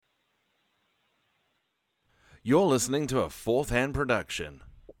You're listening to a Fourth Hand production.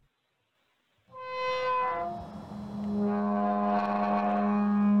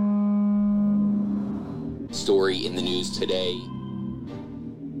 Story in the news today.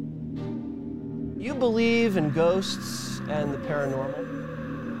 You believe in ghosts and the paranormal?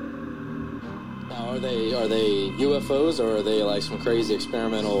 Now, are they UFOs, or are they like some crazy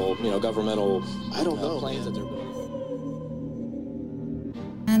experimental, governmental? I don't know, planes man. that they're building?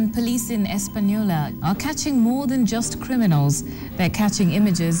 And police in Española are catching more than just criminals. They're catching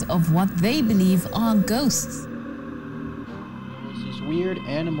images of what they believe are ghosts. There was this weird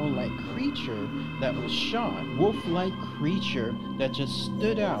animal-like creature that was shot, wolf-like creature that just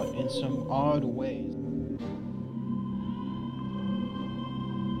stood out in some odd ways.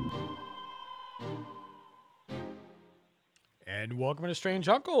 And welcome to Strange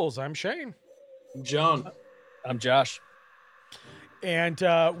Uncles. I'm Shane. John. I'm Josh. And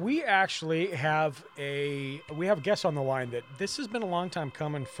we actually have a guest on the line that this has been a long time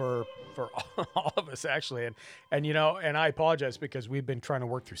coming for all of us, actually. And I apologize because we've been trying to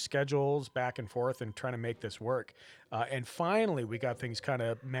work through schedules back and forth and trying to make this work. And finally, we got things kind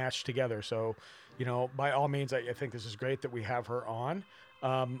of matched together. So, by all means, I think this is great that we have her on.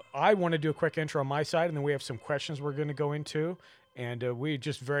 I want to do a quick intro on my side, and then we have some questions we're going to go into. And we're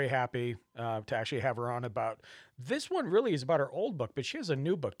just very happy to actually have her on about this one. Really is about her old book, but she has a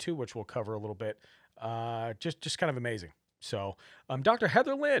new book too, which we'll cover a little bit. Just kind of amazing. So Dr.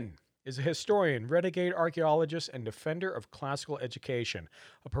 Heather Lynn is a historian, renegade archaeologist, and defender of classical education,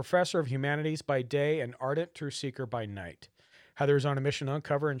 a professor of humanities by day and ardent truth seeker by night. Heather is on a mission to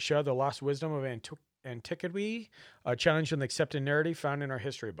uncover and share the lost wisdom of antiquity, challenging the accepted narrative found in our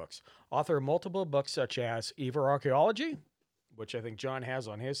history books. Author of multiple books such as Evil Archaeology, which I think John has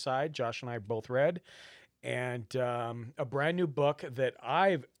on his side. Josh and I both read. And a brand new book that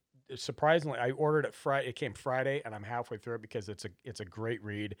I've surprisingly, I ordered it Friday. It came Friday, and I'm halfway through it because it's a great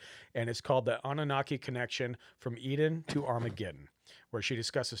read. And it's called The Anunnaki Connection from Eden to Armageddon, where she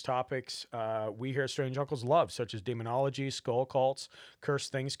discusses topics we here at Strange Uncles love, such as demonology, skull cults,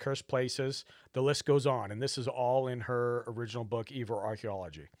 cursed things, cursed places. The list goes on. And this is all in her original book, Evil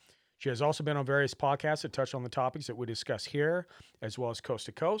Archaeology. She has also been on various podcasts that touch on the topics that we discuss here, as well as Coast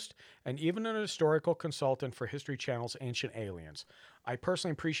to Coast, and even an historical consultant for History Channel's Ancient Aliens. I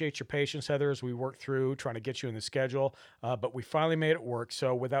personally appreciate your patience, Heather, as we work through trying to get you in the schedule, but we finally made it work.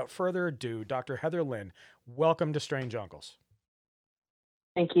 So without further ado, Dr. Heather Lynn, welcome to Strange Uncles.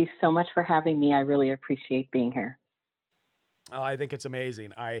 Thank you so much for having me. I really appreciate being here. I think it's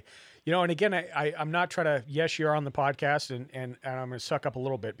amazing. And again, I'm not trying to, yes, you're on the podcast and I'm going to suck up a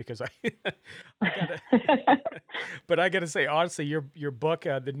little bit because but I got to say, honestly, your book,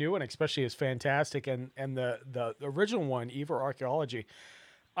 the new one especially, is fantastic. And the original one, Evil Archaeology,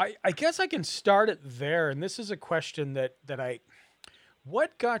 I guess I can start it there. And this is a question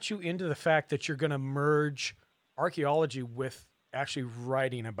what got you into the fact that you're going to merge archaeology with actually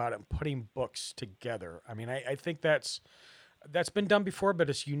writing about it and putting books together? I mean, I think that's been done before,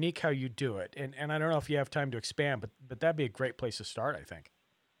 but it's unique how you do it. And I don't know if you have time to expand, but that'd be a great place to start, I think.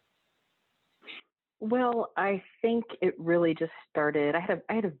 Well, I think it really just started. I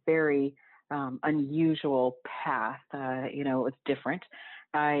had a very unusual path. It was different.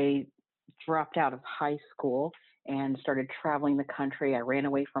 I dropped out of high school and started traveling the country. I ran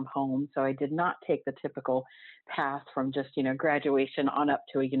away from home, so I did not take the typical path from just graduation on up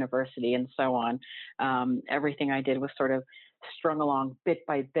to a university and so on. Everything I did was sort of strung along bit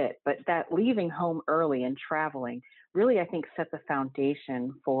by bit, but that leaving home early and traveling really, I think, set the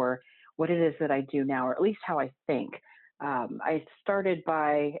foundation for what it is that I do now, or at least how I think. I started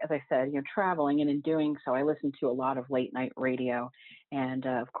by, as I said, traveling, and in doing so, I listened to a lot of late night radio. And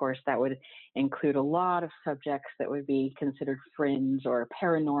of course, that would include a lot of subjects that would be considered fringe or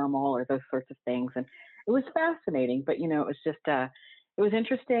paranormal or those sorts of things. And it was fascinating, but, it was just, it was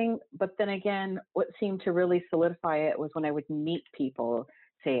interesting. But then again, what seemed to really solidify it was when I would meet people,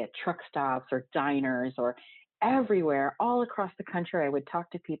 say at truck stops or diners or everywhere, all across the country. I would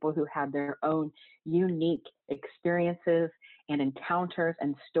talk to people who had their own unique experiences and encounters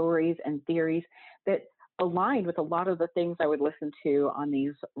and stories and theories that aligned with a lot of the things I would listen to on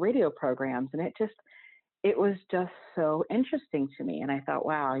these radio programs. And it was just so interesting to me. And I thought,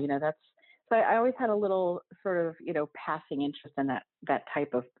 wow, so I always had a little sort of, passing interest in that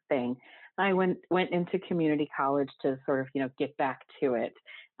type of thing. I went into community college to sort of, get back to it,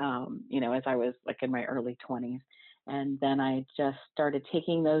 as I was like in my early 20s. And then I just started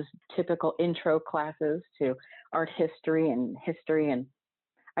taking those typical intro classes to art history. And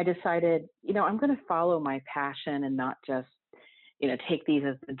I decided, I'm going to follow my passion and not just, take these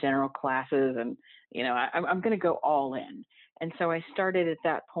as the general classes, and I'm going to go all in. And so I started at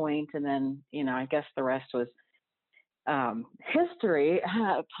that point, and then I guess the rest was history.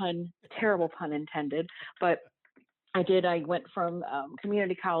 Terrible pun intended, but I went from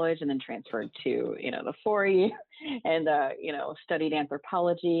community college and then transferred to, the Forey and, studied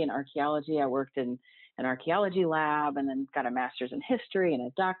anthropology and archaeology. I worked in an archaeology lab and then got a master's in history and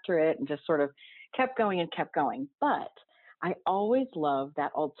a doctorate, and just sort of kept going and kept going. But I always loved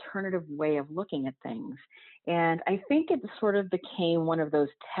that alternative way of looking at things. And I think it sort of became one of those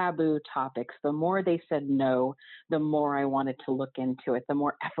taboo topics. The more they said no, the more I wanted to look into it, the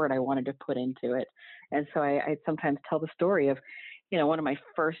more effort I wanted to put into it. And so I'd sometimes tell the story of, one of my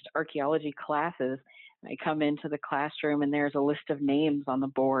first archaeology classes. I come into the classroom and there's a list of names on the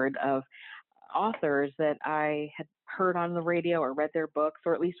board of authors that I had heard on the radio or read their books,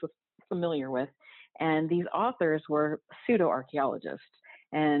 or at least was familiar with. And these authors were pseudo-archaeologists.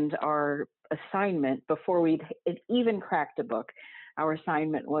 And our assignment, before we'd even cracked a book, our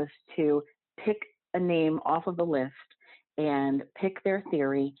assignment was to pick a name off of the list and pick their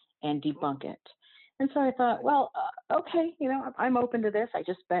theory and debunk it. And so I thought, well, okay, I'm open to this. I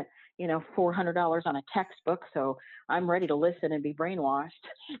just spent, $400 on a textbook, so I'm ready to listen and be brainwashed.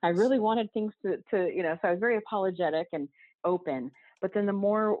 I really wanted things to so I was very apologetic and open. But then the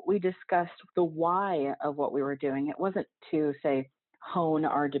more we discussed the why of what we were doing, it wasn't to say hone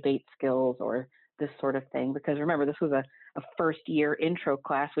our debate skills or this sort of thing, because remember, this was a first year intro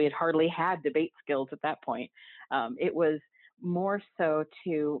class. We had hardly had debate skills at that point. It was more so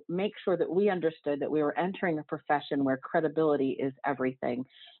to make sure that we understood that we were entering a profession where credibility is everything,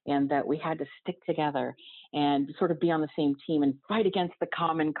 and that we had to stick together and sort of be on the same team and fight against the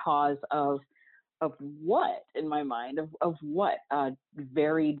common cause of what, in my mind, of what?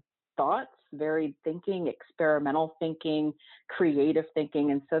 Varied thoughts, varied thinking, experimental thinking, creative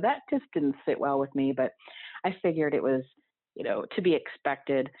thinking. And so that just didn't sit well with me, but I figured it was, to be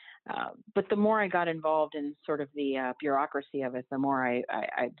expected. But the more I got involved in sort of the bureaucracy of it, the more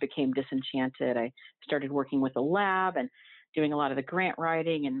I became disenchanted. I started working with a lab and doing a lot of the grant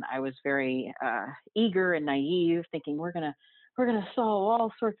writing, and I was very eager and naive, thinking we're gonna solve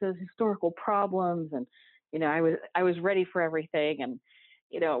all sorts of historical problems, and I was ready for everything. And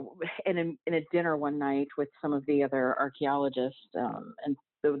in a dinner one night with some of the other archaeologists and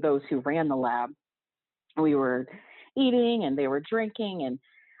those who ran the lab, we were eating and they were drinking, and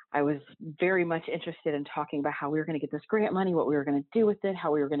I was very much interested in talking about how we were going to get this grant money, what we were going to do with it,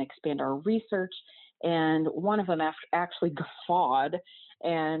 how we were going to expand our research. And one of them actually guffawed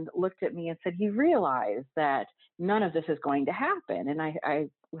and looked at me and said, "You realize that none of this is going to happen?" And I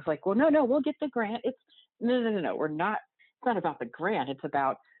was like, "Well, no, we'll get the grant. No, we're not. It's not about the grant. It's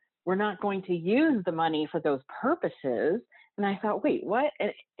about, we're not going to use the money for those purposes." And I thought, wait, what?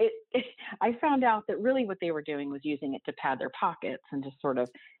 And I found out that really what they were doing was using it to pad their pockets and to sort of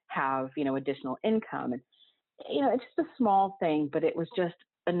have, additional income. And, it's just a small thing, but it was just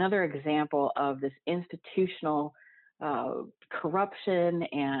another example of this institutional corruption,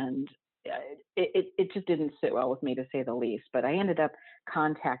 and it just didn't sit well with me, to say the least. But I ended up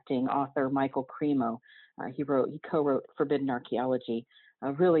contacting author Michael Cremo. He co-wrote Forbidden Archaeology,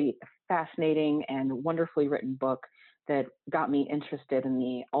 a really fascinating and wonderfully written book that got me interested in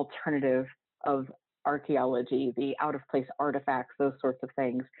the alternative of archaeology, the out-of-place artifacts, those sorts of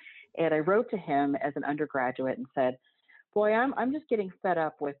things. And I wrote to him as an undergraduate and said, "Boy, I'm just getting fed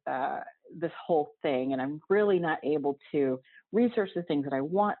up with this whole thing, and I'm really not able to research the things that I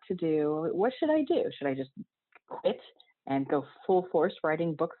want to do. What should I do? Should I just quit and go full force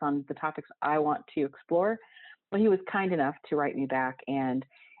writing books on the topics I want to explore?" Well, he was kind enough to write me back and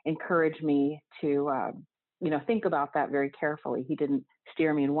encourage me to think about that very carefully. He didn't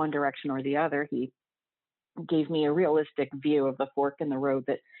steer me in one direction or the other. He gave me a realistic view of the fork in the road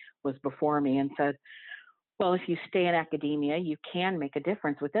that was before me and said, "Well, if you stay in academia, you can make a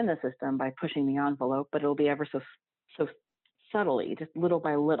difference within the system by pushing the envelope, but it'll be ever so subtly, just little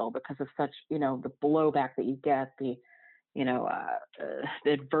by little, because of such, the blowback that you get, the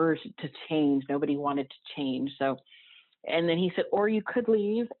aversion to change. Nobody wanted to change." So, and then he said, "Or you could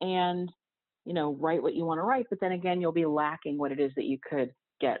leave and, write what you want to write, but then again, you'll be lacking what it is that you could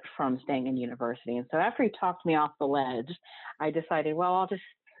get from staying in university." And so after he talked me off the ledge, I decided, well, I'll just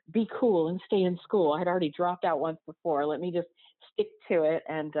be cool and stay in school. I had already dropped out once before. Let me just stick to it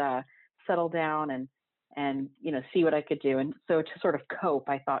and settle down and see what I could do. And so to sort of cope,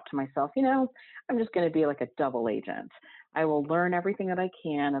 I thought to myself, I'm just going to be like a double agent. I will learn everything that I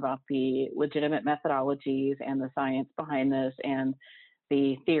can about the legitimate methodologies and the science behind this and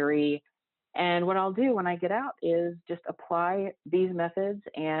the theory, And what I'll do when I get out is just apply these methods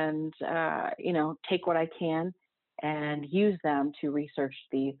and, take what I can and use them to research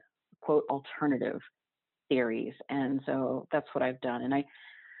the quote alternative theories. And so that's what I've done. And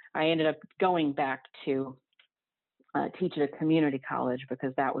I ended up going back to teach at a community college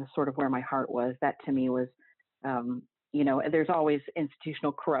because that was sort of where my heart was. That to me was, there's always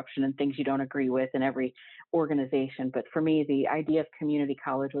institutional corruption and things you don't agree with in every organization. But for me, the idea of community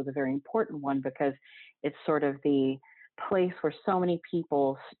college was a very important one because it's sort of the place where so many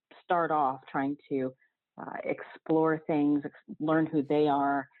people start off trying to explore things, learn who they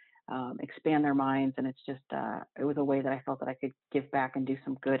are, expand their minds. And it's just, it was a way that I felt that I could give back and do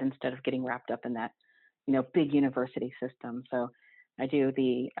some good instead of getting wrapped up in that, big university system. So I do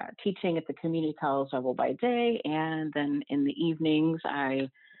the teaching at the community college level by day. And then in the evenings, I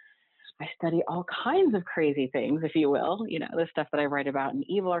study all kinds of crazy things, if you will, the stuff that I write about in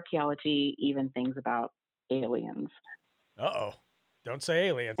evil archaeology, even things about aliens. Uh-oh. Don't say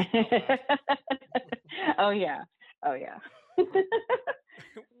aliens. Oh, yeah.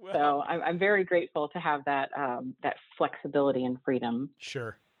 Well, So I'm very grateful to have that flexibility and freedom.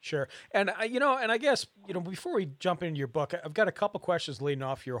 Sure. And I guess, before we jump into your book, I've got a couple questions leading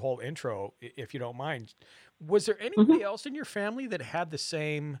off your whole intro, if you don't mind. Was there anybody else in your family that had the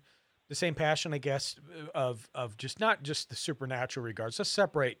same passion, I guess, of just not just the supernatural regards? Let's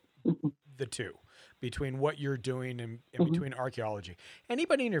separate the two between what you're doing and between archaeology.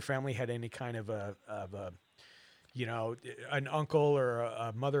 Anybody in your family had any kind of an uncle or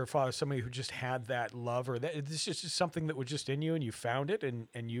a mother or father, somebody who just had that love, or that this is just something that was just in you and you found it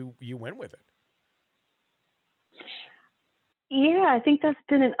and you went with it? Yeah, I think that's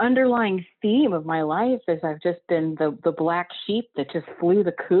been an underlying theme of my life is I've just been the black sheep that just flew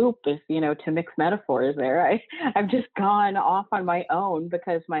the coop, to mix metaphors there. I've just gone off on my own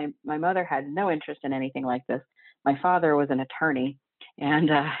because my mother had no interest in anything like this. My father was an attorney and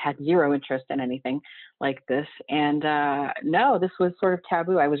had zero interest in anything like this. And no, this was sort of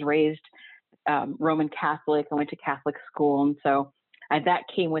taboo. I was raised Roman Catholic. I went to Catholic school. And so that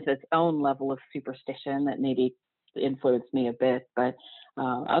came with its own level of superstition that maybe influenced me a bit. But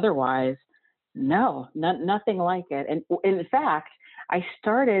otherwise, no, nothing like it. And in fact,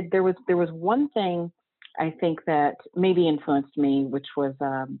 there was one thing I think that maybe influenced me, which was,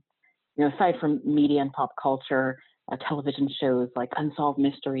 aside from media and pop culture, television shows like Unsolved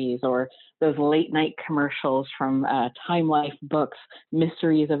Mysteries or those late night commercials from Time Life books,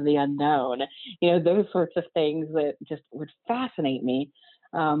 Mysteries of the Unknown, those sorts of things that just would fascinate me.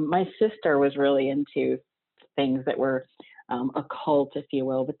 My sister was really into things that were occult, if you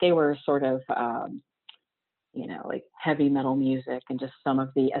will, but they were sort of, like heavy metal music and just some of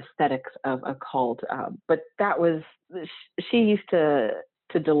the aesthetics of occult. But she used to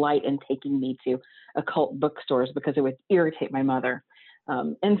delight in taking me to occult bookstores because it would irritate my mother.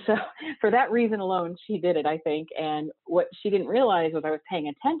 And so for that reason alone, she did it, I think. And what she didn't realize was I was paying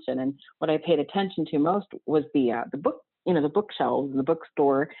attention. And what I paid attention to most was the book, the bookshelves, the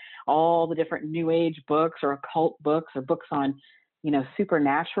bookstore, all the different new age books or occult books or books on,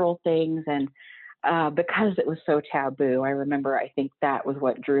 supernatural things. And because it was so taboo, I remember, I think that was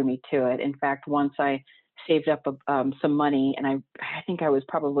what drew me to it. In fact, once I saved up some money, and I think I was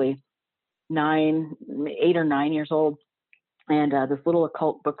probably 8 or 9 years old, and this little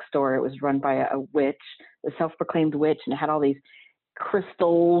occult bookstore, it was run by a witch, a self-proclaimed witch, and it had all these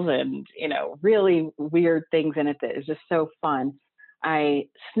crystals and really weird things in it that is just so fun. I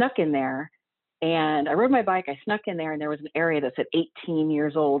snuck in there and I rode my bike. I snuck in there and there was an area that said 18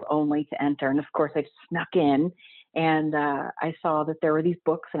 years old only to enter. And of course I snuck in and I saw that there were these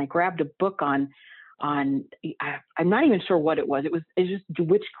books and I grabbed a book on I'm not even sure what it was. It was just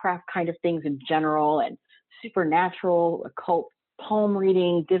witchcraft kind of things in general and supernatural, occult, palm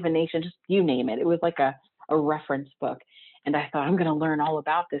reading, divination, just you name it. It was like a reference book. And I thought, I'm going to learn all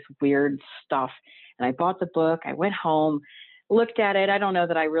about this weird stuff. And I bought the book. I went home, looked at it. I don't know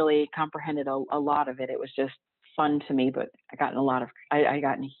that I really comprehended a lot of it. It was just fun to me, but I got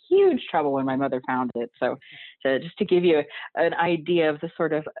in huge trouble when my mother found it. So just to give you an idea of the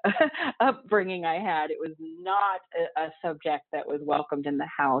sort of upbringing I had, it was not a subject that was welcomed in the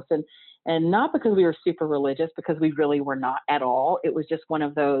house. And not because we were super religious, because we really were not at all. It was just one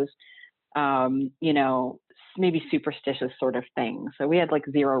of those, maybe superstitious sort of things. So we had like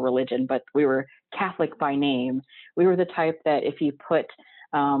zero religion, but we were Catholic by name. We were the type that if you put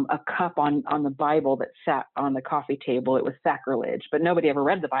a cup on the Bible that sat on the coffee table, it was sacrilege, but nobody ever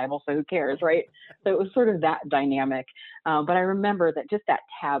read the Bible, so who cares, right? So it was sort of that dynamic. But I remember that just that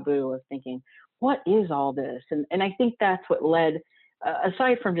taboo of thinking, what is all this? And I think that's what led,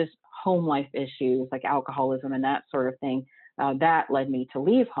 aside from just home life issues like alcoholism and that sort of thing, that led me to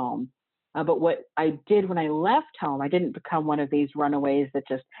leave home. But what I did when I left home, I didn't become one of these runaways that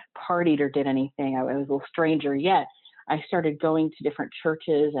just partied or did anything. I was a little stranger yet. I started going to different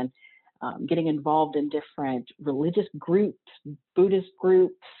churches and getting involved in different religious groups, Buddhist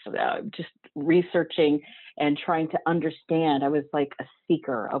groups, just researching and trying to understand. I was like a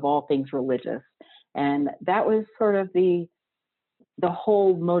seeker of all things religious. And that was sort of the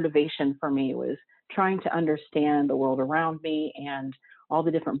whole motivation for me, was trying to understand the world around me and all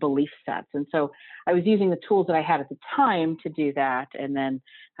the different belief sets. And so I was using the tools that I had at the time to do that, and then,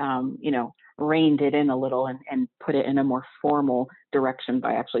 reined it in a little and put it in a more formal direction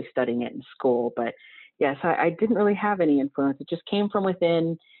by actually studying it in school. But yes, I didn't really have any influence. It just came from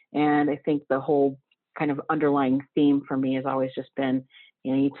within. And I think the whole kind of underlying theme for me has always just been,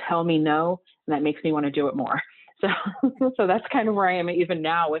 you tell me no, and that makes me want to do it more. So that's kind of where I am even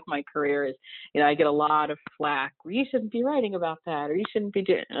now with my career is, I get a lot of flack. You shouldn't be writing about that, or you shouldn't be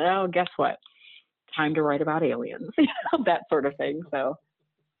doing, oh, guess what? Time to write about aliens, that sort of thing. So.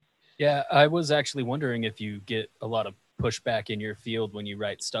 Yeah, I was actually wondering if you get a lot of pushback in your field when you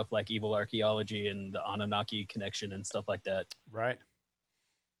write stuff like evil archaeology and the Anunnaki connection and stuff like that. Right.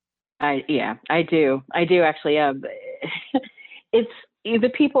 I do actually. It's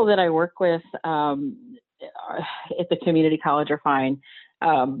the people that I work with at the community college are fine.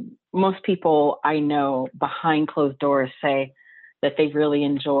 Most people I know behind closed doors say that they really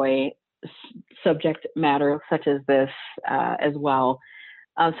enjoy subject matter such as this as well.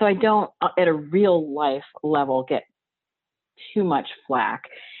 So I don't, at a real life level, get too much flack.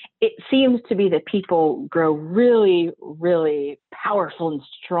 It seems to be that people grow really, really powerful and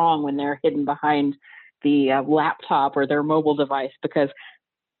strong when they're hidden behind the laptop or their mobile device, because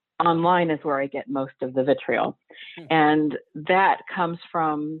online is where I get most of the vitriol. And that comes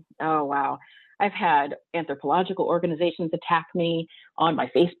from, oh, wow. I've had anthropological organizations attack me on my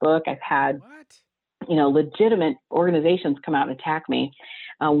Facebook. I've had legitimate organizations come out and attack me.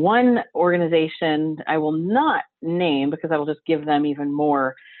 One organization I will not name because I will just give them even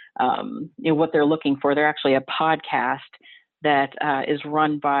more what they're looking for. They're actually a podcast that is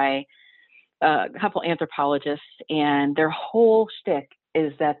run by a couple anthropologists, and their whole shtick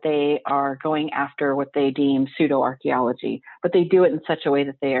is that they are going after what they deem pseudo-archaeology, but they do it in such a way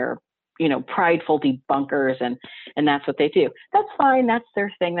that they are prideful debunkers, and that's what they do. That's fine. That's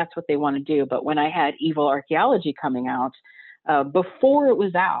their thing. That's what they want to do. But when I had Evil Archaeology coming out, before it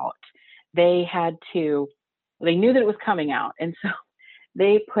was out, they knew that it was coming out. And so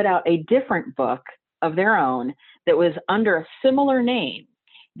they put out a different book of their own that was under a similar name.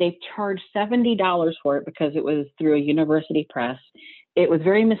 They charged $70 for it because it was through a university press. It was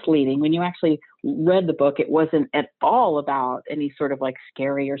very misleading. When you actually read the book, it wasn't at all about any sort of like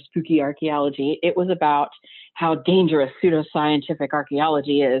scary or spooky archaeology. It was about how dangerous pseudoscientific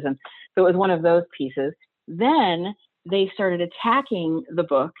archaeology is. And so it was one of those pieces. Then they started attacking the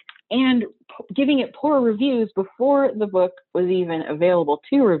book and giving it poor reviews before the book was even available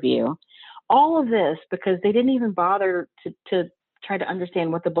to review. All of this because they didn't even bother to try to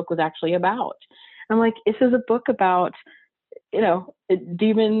understand what the book was actually about. I'm like, this is a book about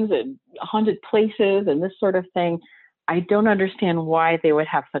demons and haunted places and this sort of thing. I don't understand why they would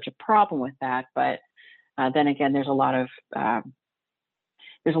have such a problem with that. But then again, there's a lot of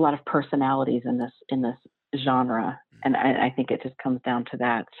personalities in this genre, and I think it just comes down to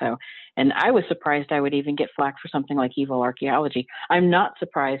that. So, and I was surprised I would even get flack for something like evil archaeology. I'm not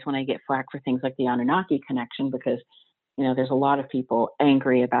surprised when I get flack for things like the Anunnaki connection, because there's a lot of people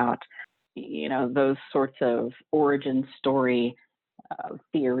angry about those sorts of origin story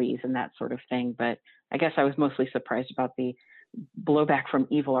theories and that sort of thing. But I guess I was mostly surprised about the blowback from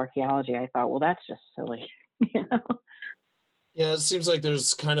evil archaeology. I thought, well, that's just silly. Yeah, it seems like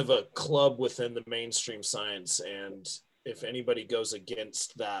there's kind of a club within the mainstream science, and if anybody goes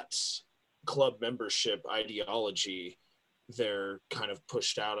against that club membership ideology, they're kind of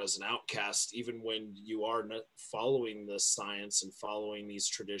pushed out as an outcast, even when you are following this science and following these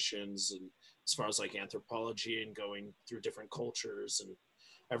traditions, and as far as like anthropology and going through different cultures and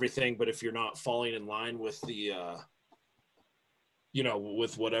everything. But if you're not falling in line with the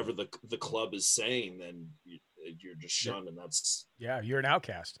with whatever the club is saying, then you're just shunned. And that's you're an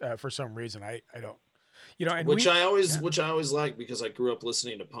outcast for some reason. I don't, and which I always like, because I grew up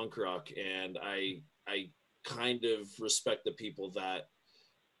listening to punk rock, and I kind of respect the people that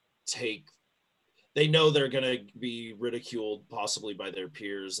they know they're going to be ridiculed possibly by their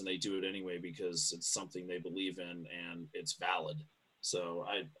peers, and they do it anyway because it's something they believe in and it's valid. So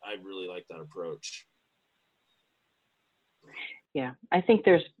I really like that approach. Yeah, I think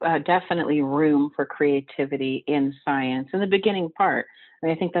there's definitely room for creativity in science in the beginning part. I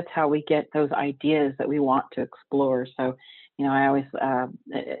mean, I think that's how we get those ideas that we want to explore. So, I always am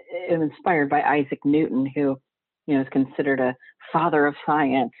inspired by Isaac Newton, who, is considered a father of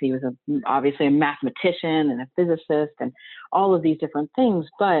science. He was obviously a mathematician and a physicist and all of these different things.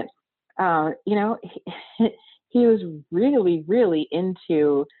 But, he was really, really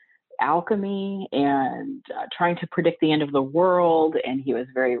into alchemy and trying to predict the end of the world. And he was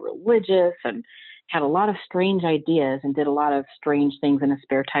very religious and had a lot of strange ideas and did a lot of strange things in his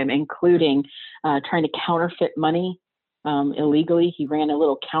spare time, including trying to counterfeit money illegally. He ran a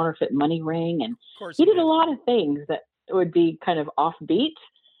little counterfeit money ring, and he did a lot of things that would be kind of offbeat.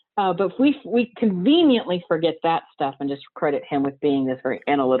 But we conveniently forget that stuff and just credit him with being this very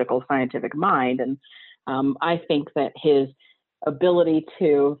analytical, scientific mind. And I think that his ability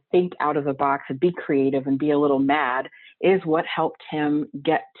to think out of the box and be creative and be a little mad is what helped him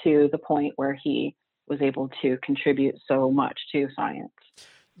get to the point where he was able to contribute so much to science.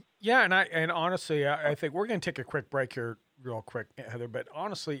 Yeah, and honestly, I think we're going to take a quick break here real quick, Heather, but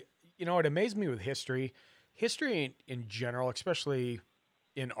honestly, it amazed me with history in general, especially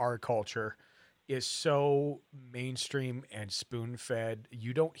in our culture, is so mainstream and spoon-fed.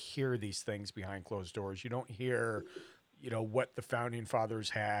 You don't hear these things behind closed doors. You don't hear what the founding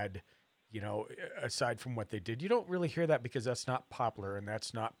fathers had, aside from what they did. You don't really hear that because that's not popular and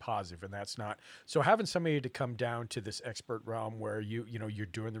that's not positive and that's not. So having somebody to come down to this expert realm where you're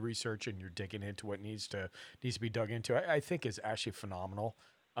doing the research and you're digging into what needs to be dug into, I think is actually phenomenal.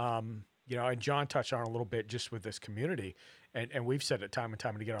 And John touched on a little bit just with this community, and we've said it time and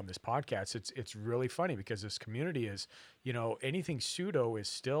time again on this podcast. It's really funny because this community is, anything pseudo is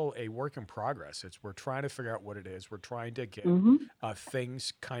still a work in progress. We're trying to figure out what it is. We're trying to get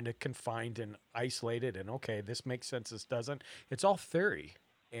things kind of confined and isolated. And okay, this makes sense. This doesn't. It's all theory,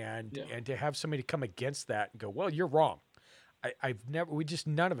 and to have somebody come against that and go, well, you're wrong. We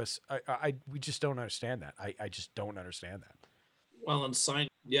just don't understand that. I just don't understand that. Well, in science,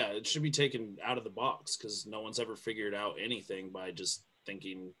 it should be taken out of the box because no one's ever figured out anything by just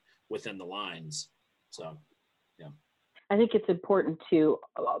thinking within the lines. So, yeah. I think it's important to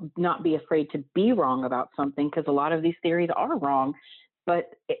not be afraid to be wrong about something because a lot of these theories are wrong. But,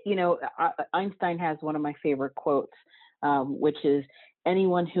 Einstein has one of my favorite quotes, which is,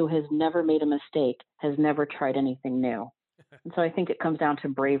 anyone who has never made a mistake has never tried anything new. And so I think it comes down to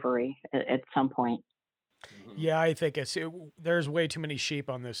bravery at some point. Yeah, I think there's way too many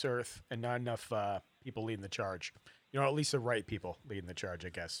sheep on this earth and not enough people leading the charge. At least the right people leading the charge, I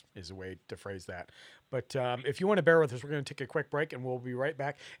guess, is a way to phrase that. But if you want to bear with us, we're going to take a quick break and we'll be right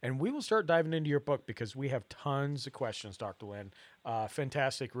back. And we will start diving into your book because we have tons of questions, Dr. Lynn.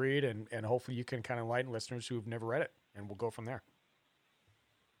 Fantastic read, and hopefully you can kind of enlighten listeners who have never read it, and we'll go from there.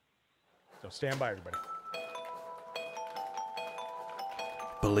 So stand by, everybody.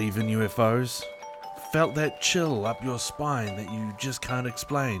 Believe in UFOs? Felt that chill up your spine that you just can't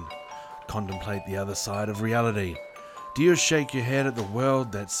explain? Contemplate the other side of reality? Do you shake your head at the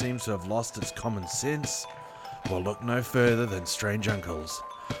world that seems to have lost its common sense? Well, look no further than Strange Uncles.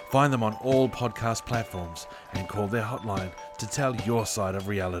 Find them on all podcast platforms and call their hotline to tell your side of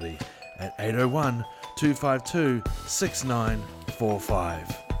reality at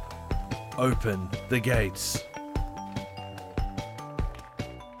 801-252-6945. Open the gates.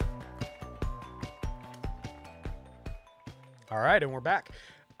 All right, and we're back.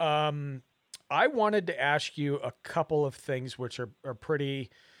 I wanted to ask you a couple of things which are pretty,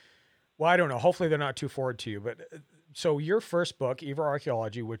 well, I don't know. Hopefully they're not too forward to you. But so your first book, Evil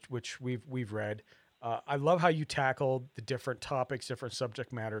Archaeology, which we've read, I love how you tackled the different topics, different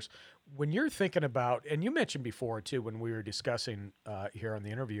subject matters. When you're thinking about, and you mentioned before too, when we were discussing here on the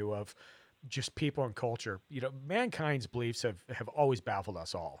interview of just people and culture, mankind's beliefs have always baffled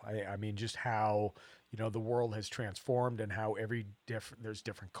us all. I mean, just how, the world has transformed and how there's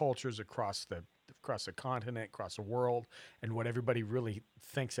different cultures across the continent, across the world, and what everybody really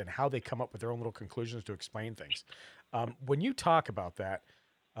thinks and how they come up with their own little conclusions to explain things. When you talk about that,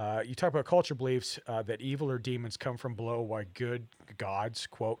 you talk about culture beliefs that evil or demons come from below while good gods,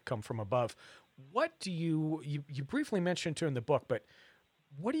 quote, come from above. What do you briefly mentioned too in the book, but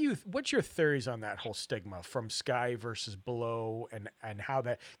what's your theories on that whole stigma from sky versus below and how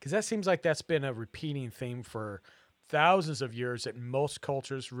that, because that seems like that's been a repeating theme for thousands of years that most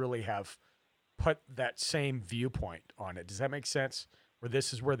cultures really have put that same viewpoint on it. Does that make sense? Where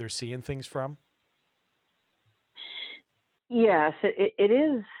this is where they're seeing things from? Yes, it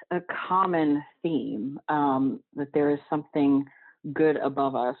is a common theme that there is something good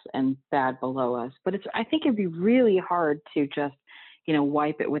above us and bad below us. But I think it'd be really hard to just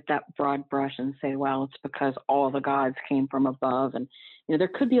wipe it with that broad brush and say, well, it's because all the gods came from above. And, there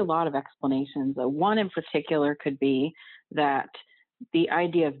could be a lot of explanations. One in particular could be that the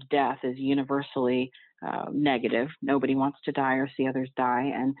idea of death is universally negative. Nobody wants to die or see others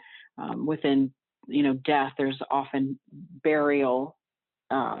die. And within, death, there's often burial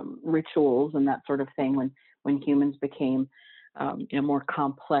rituals and that sort of thing when humans became more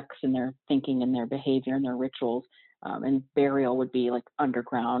complex in their thinking and their behavior and their rituals. And burial would be like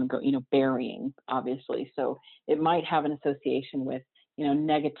underground, burying, obviously. So it might have an association with,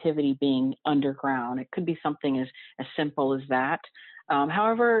 negativity being underground. It could be something as simple as that.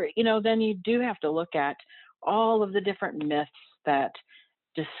 However, then you do have to look at all of the different myths that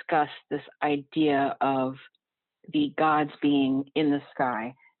discuss this idea of the gods being in the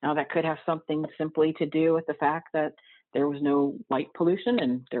sky. Now, that could have something simply to do with the fact that there was no light pollution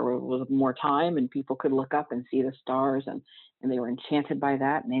and there was more time and people could look up and see the stars and they were enchanted by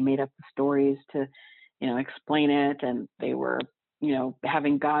that and they made up the stories to, explain it, and they were,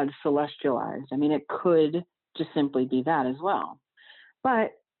 having gods celestialized. I mean, it could just simply be that as well.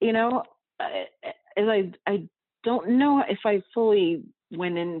 But, as I don't know if I fully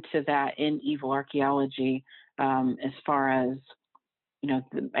went into that in evil archaeology, as far as,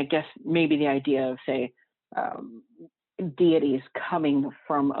 I guess maybe the idea of, say, deities coming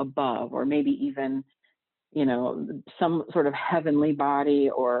from above, or maybe even, some sort of heavenly body,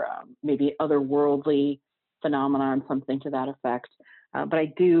 or maybe otherworldly phenomenon, something to that effect. But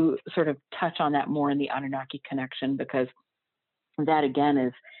I do sort of touch on that more in the Anunnaki connection, because that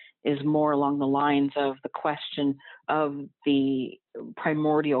again is more along the lines of the question of the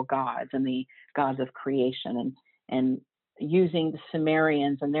primordial gods and the gods of creation, and using the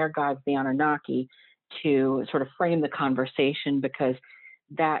Sumerians and their gods, the Anunnaki, to sort of frame the conversation, because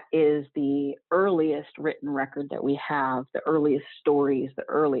that is the earliest written record that we have, the earliest stories, the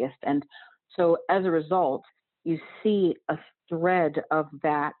earliest. And so as a result, you see a thread of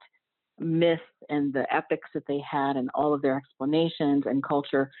that myth and the epics that they had and all of their explanations and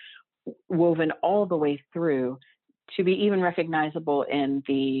culture woven all the way through to be even recognizable in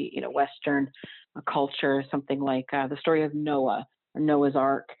the Western culture. Something like the story of Noah, or Noah's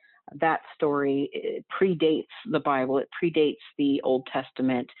Ark. That story, it predates the Bible. It predates the Old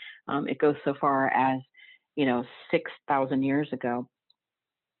Testament. It goes so far as 6,000 years ago.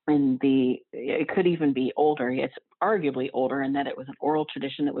 And it could even be older. It's arguably older in that it was an oral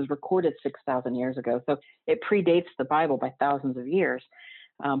tradition that was recorded 6,000 years ago. So it predates the Bible by thousands of years.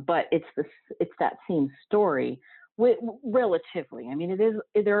 But it's that same story, relatively. I mean,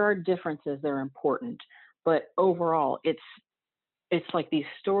 there are differences that are important, but overall, it's like these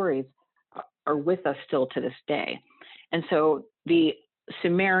stories are with us still to this day. And so the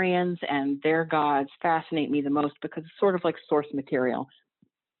Sumerians and their gods fascinate me the most, because it's sort of like source material,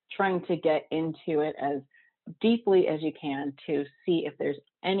 trying to get into it as deeply as you can to see if there's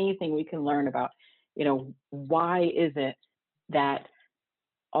anything we can learn about, why is it that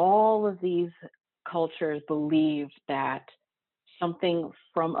all of these cultures believed that something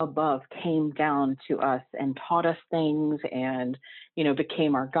from above came down to us and taught us things and,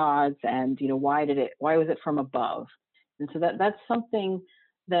 became our gods, and, why was it from above? And so that's something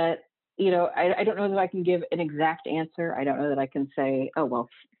that, I don't know that I can give an exact answer. I don't know that I can say, oh, well,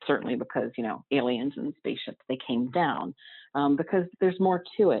 certainly because, aliens and spaceships, they came down, because there's more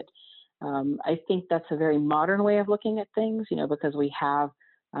to it. I think that's a very modern way of looking at things, because we have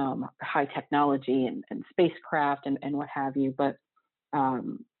high technology and spacecraft and what have you. But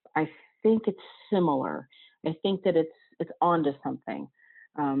I think it's similar. I think that it's onto something.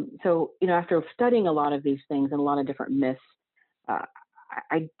 So, after studying a lot of these things and a lot of different myths,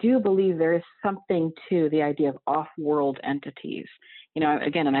 I do believe there is something to the idea of off-world entities.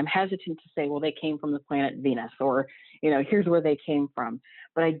 Again, and I'm hesitant to say, well, they came from the planet Venus, or, here's where they came from.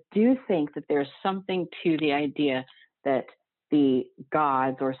 But I do think that there's something to the idea that the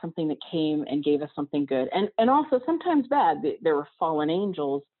gods, or something that came and gave us something good, and also sometimes bad. There were fallen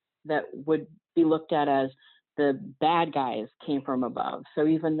angels that would be looked at as the bad guys came from above. So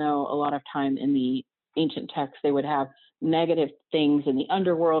even though a lot of time in the ancient texts they would have negative things in the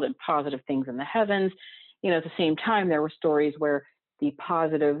underworld and positive things in the heavens, at the same time there were stories where the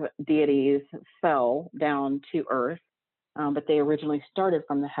positive deities fell down to earth, but they originally started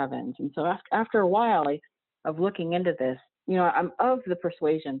from the heavens. And so after a while of looking into this, I'm of the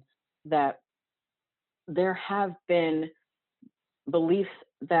persuasion that there have been beliefs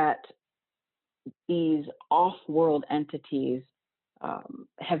that these off-world entities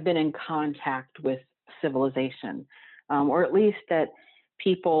have been in contact with civilization, or at least that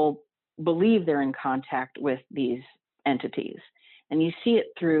people believe they're in contact with these entities. And you see it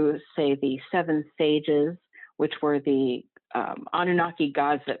through, say, the seven sages, which were the Anunnaki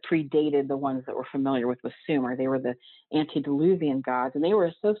gods that predated the ones that we're familiar with Sumer. They were the antediluvian gods, and they were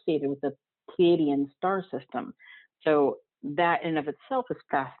associated with the Pleiadian star system. So that in of itself is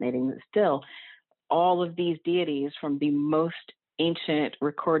fascinating. That still, all of these deities from the most ancient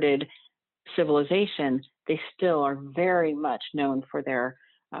recorded civilization, they still are very much known for their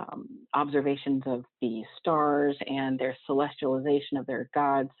observations of the stars and their celestialization of their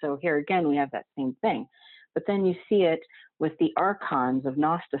gods. So here again, we have that same thing. But then you see it with the archons of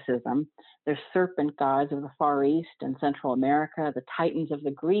Gnosticism. There's serpent gods of the Far East and Central America, the Titans of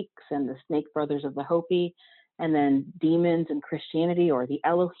the Greeks and the Snake Brothers of the Hopi, and then demons in Christianity, or the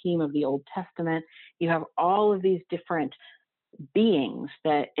Elohim of the Old Testament. You have all of these different beings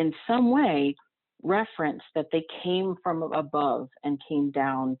that in some way reference that they came from above and came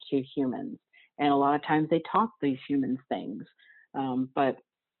down to humans. And a lot of times they taught these humans things. But,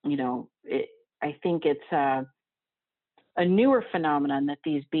 you know, I think it's a newer phenomenon that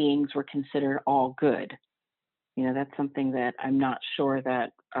these beings were considered all good. You know, that's something that I'm not sure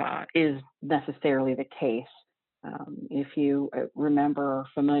that is necessarily the case. If you remember or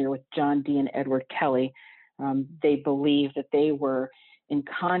familiar with John Dee and Edward Kelly, they believe that they were in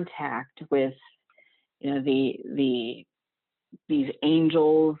contact with, you know, these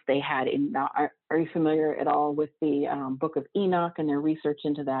angels. They had, are you familiar at all with the Book of Enoch and their research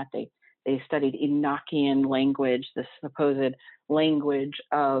into that? They studied Enochian language, the supposed language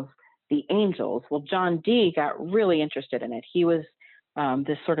of the angels. Well, John Dee got really interested in it. He was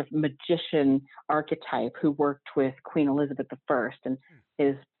this sort of magician archetype who worked with Queen Elizabeth I, and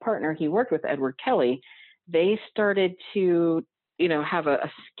his partner he worked with, Edward Kelly. They started to, you know, have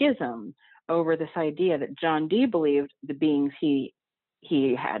a schism over this idea that John Dee believed the beings he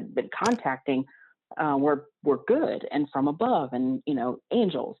had been contacting were good and from above, and, you know,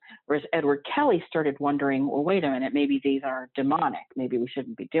 angels. Whereas Edward Kelly started wondering, well, wait a minute, maybe these are demonic. Maybe we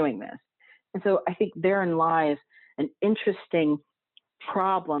shouldn't be doing this. And so I think therein lies an interesting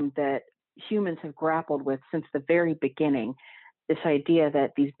problem that humans have grappled with since the very beginning. This idea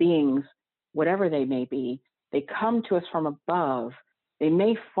that these beings, whatever they may be, they come to us from above. They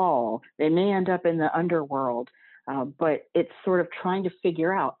may fall. They may end up in the underworld. But it's sort of trying to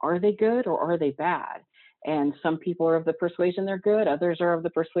figure out, are they good or are they bad? And some people are of the persuasion they're good. Others are of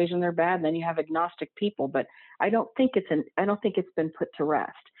the persuasion they're bad. And then you have agnostic people. But I don't think it's been put to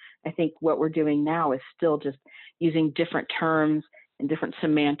rest. I think what we're doing now is still just using different terms and different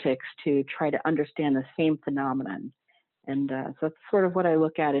semantics to try to understand the same phenomenon. And so that's sort of what I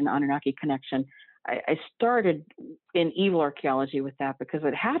look at in Anunnaki Connection. I started in evil archaeology with that because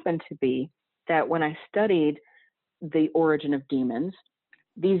it happened to be that when I studied the origin of demons,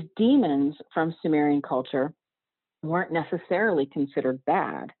 these demons from Sumerian culture weren't necessarily considered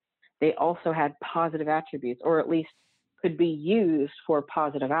bad. They also had positive attributes, or at least could be used for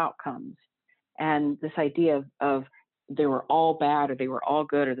positive outcomes. And this idea of they were all bad or they were all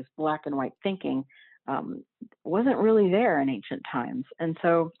good, or this black and white thinking wasn't really there in ancient times. And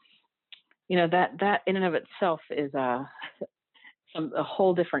so, you know, that in and of itself is a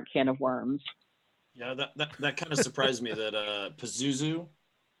whole different can of worms. Yeah, that kind of surprised me that Pazuzu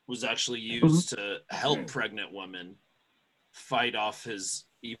was actually used to help pregnant women fight off his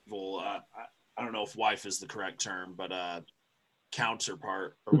evil. I don't know if wife is the correct term, but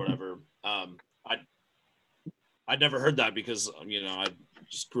counterpart or whatever. I'd never heard that because, you know, I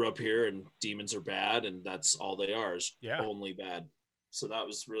just grew up here and demons are bad and that's all they are, is only bad. So that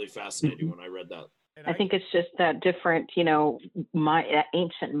was really fascinating when I read that. I think it's just that different, you know, that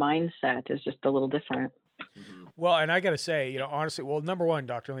ancient mindset is just a little different. Well, and I got to say, you know, honestly, well, number one,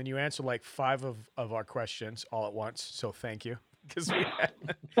 Dr. Lynn, you answered like 5 of our questions all at once. So thank you. Because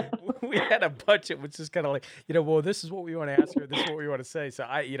we had a budget, which is kind of like, you know, well, this is what we want to ask her. This is what we want to say. So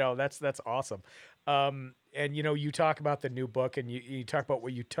you know, that's awesome. And, you know, you talk about the new book and you talk about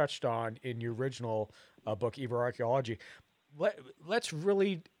what you touched on in your original book, Evil Archaeology. Let's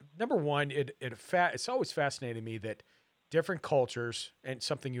really, number one, it's always fascinated me that different cultures, and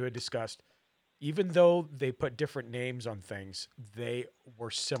something you had discussed, even though they put different names on things, they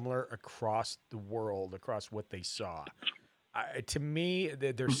were similar across the world, across what they saw. To me,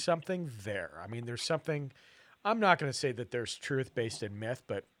 there's something there. I mean, there's something, I'm not going to say that there's truth based in myth,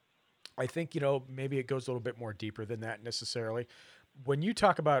 but I think, you know, maybe it goes a little bit more deeper than that necessarily. When you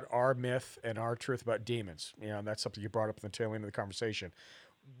talk about our myth and our truth about demons, you know, and that's something you brought up in the tail end of the conversation.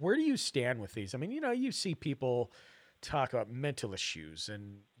 Where do you stand with these? I mean, you know, you see people talk about mental issues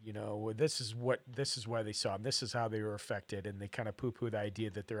and, you know, this is why they saw them. This is how they were affected. And they kind of poo-poo the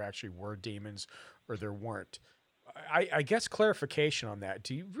idea that there actually were demons or there weren't. I guess clarification on that.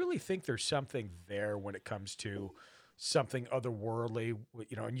 Do you really think there's something there when it comes to something otherworldly?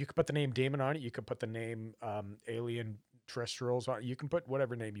 And you could put the name demon on it. You could put the name alien terrestrials on it. You can put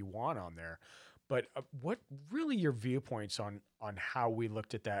whatever name you want on there. But what really your viewpoints on how we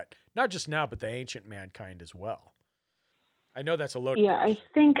looked at that, not just now, but the ancient mankind as well? I know that's a loaded Yeah, question.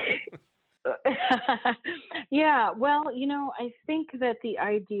 I think. Yeah, well, I think that the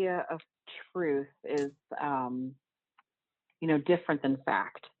idea of truth is, different than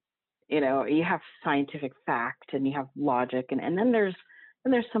fact. You have scientific fact and you have logic, and then there's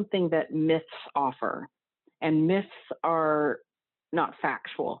something that myths offer, and myths are not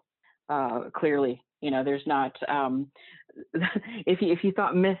factual. Clearly, there's not. If you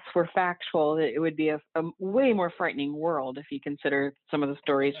thought myths were factual, it would be a way more frightening world if you consider some of the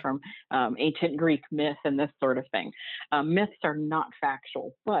stories from ancient Greek myth and this sort of thing. Myths are not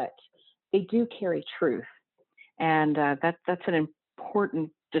factual, but they do carry truth, and that's an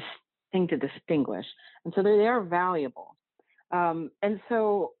important thing to distinguish. And so they are valuable. And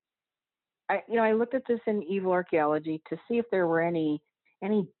so I looked at this in evil archaeology to see if there were any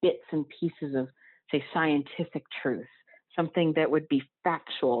bits and pieces of, say, scientific truth, something that would be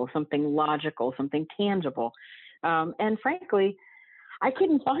factual, something logical, something tangible. And frankly, I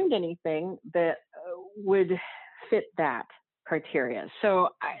couldn't find anything that would fit that criteria. So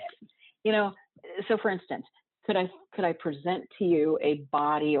so for instance, could I present to you a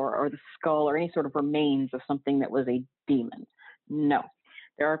body or the skull or any sort of remains of something that was a demon? No.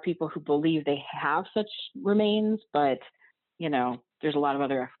 There are people who believe they have such remains, but there's a lot of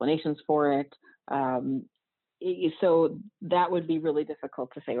other explanations for it. So that would be really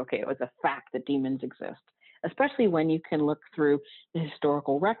difficult to say, okay, it was a fact that demons exist, especially when you can look through the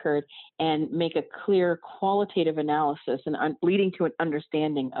historical record and make a clear qualitative analysis and leading to an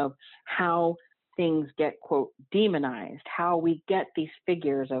understanding of how things get, quote, demonized, how we get these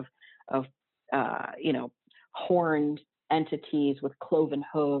figures of horned entities with cloven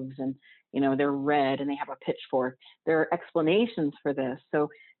hooves, and they're red and they have a pitchfork. There are explanations for this. So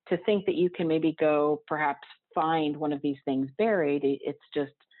to think that you can maybe go perhaps find one of these things buried, it's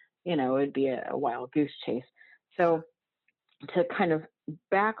just, it'd be a wild goose chase. So to kind of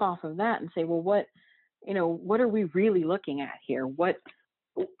back off of that and say, well, what are we really looking at here? What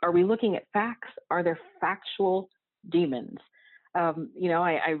are we looking at? Facts? Are there factual demons?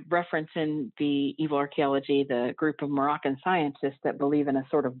 I reference in the evil archaeology the group of Moroccan scientists that believe in a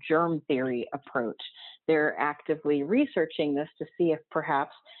sort of germ theory approach. They're actively researching this to see if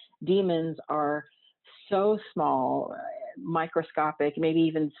perhaps demons are so small, microscopic, maybe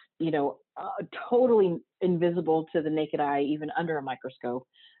even, totally invisible to the naked eye, even under a microscope.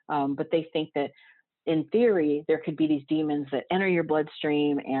 But they think that in theory, there could be these demons that enter your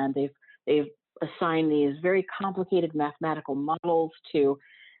bloodstream, and they've assign these very complicated mathematical models to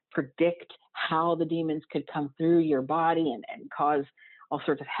predict how the demons could come through your body and cause all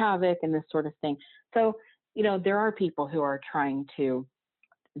sorts of havoc and this sort of thing. So, there are people who are trying to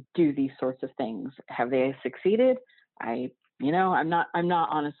do these sorts of things. Have they succeeded? I'm not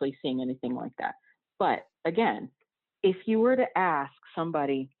honestly seeing anything like that. But again, if you were to ask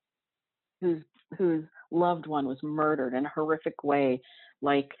somebody whose loved one was murdered in a horrific way,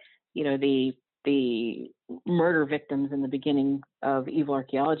 like, the murder victims in the beginning of evil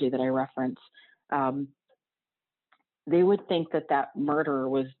archaeology that I reference, they would think that murderer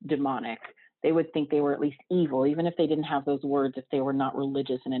was demonic. They would think they were at least evil, even if they didn't have those words, if they were not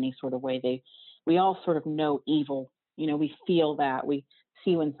religious in any sort of way. We all sort of know evil. We feel that. We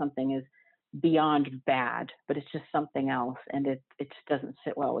see when something is beyond bad, but it's just something else, and it just doesn't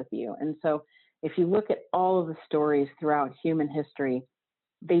sit well with you. And so if you look at all of the stories throughout human history,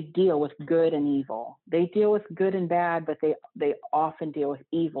 they deal with good and evil. They deal with good and bad, but they often deal with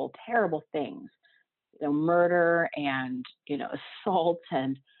evil, terrible things, murder and, assault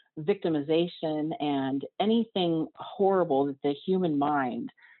and victimization and anything horrible that the human mind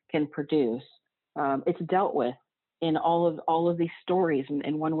can produce. It's dealt with in all of these stories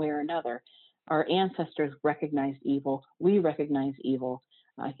in one way or another. Our ancestors recognized evil. We recognize evil.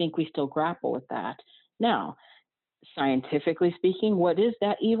 I think we still grapple with that. Now, scientifically speaking, what is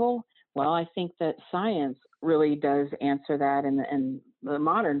that evil? Well, I think that science really does answer that in the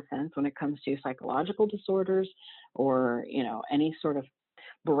modern sense when it comes to psychological disorders or, any sort of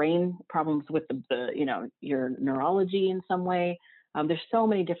brain problems with your neurology in some way. There's so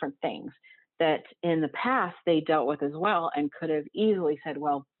many different things that in the past they dealt with as well and could have easily said,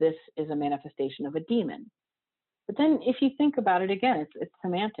 well, this is a manifestation of a demon. But then if you think about it again, it's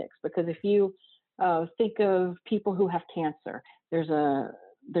semantics, because if you think of people who have cancer, there's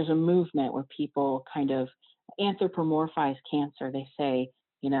a movement where people kind of anthropomorphize cancer. They say,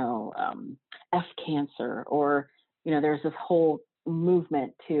 F cancer, or, there's this whole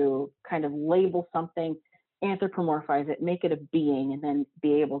movement to kind of label something, anthropomorphize it, make it a being, and then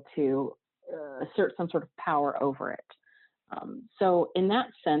be able to assert some sort of power over it. So in that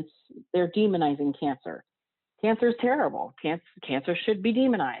sense, they're demonizing cancer. Cancer is terrible. Cancer should be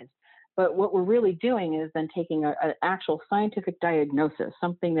demonized. But what we're really doing is then taking an actual scientific diagnosis,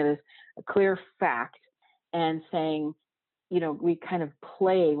 something that is a clear fact, and saying, we kind of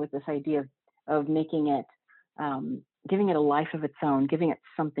play with this idea of making it, giving it a life of its own, giving it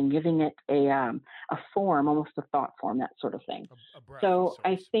something, giving it a form, almost a thought form, that sort of thing. So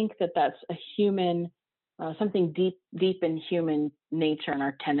I think that that's a human, something deep in human nature and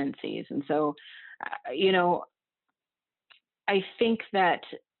our tendencies. And so, I think that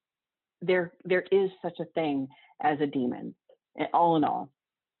there is such a thing as a demon, all in all.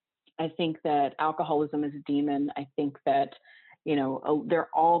 I think that alcoholism is a demon. I think that, there are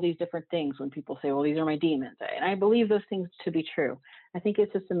all these different things when people say, well, these are my demons. And I believe those things to be true. I think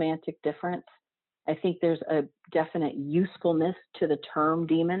it's a semantic difference. I think there's a definite usefulness to the term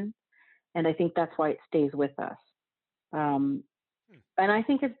demon. And I think that's why it stays with us. And I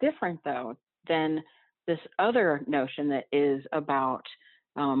think it's different, though, than this other notion that is about,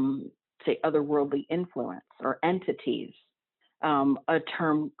 say, otherworldly influence or entities. A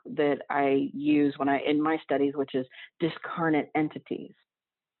term that I use in my studies, which is discarnate entities.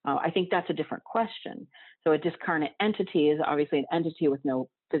 I think that's a different question. So a discarnate entity is obviously an entity with no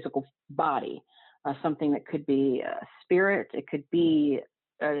physical body, something that could be a spirit, it could be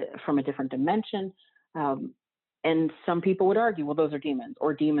from a different dimension. And some people would argue, well, those are demons,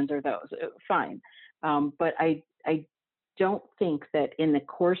 or demons are those. Fine. But I don't think that in the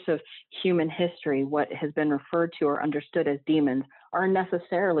course of human history, what has been referred to or understood as demons are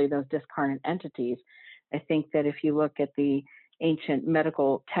necessarily those discarnate entities. I think that if you look at the ancient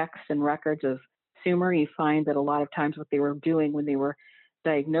medical texts and records of Sumer, you find that a lot of times what they were doing when they were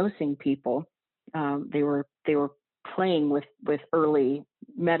diagnosing people, they were playing with early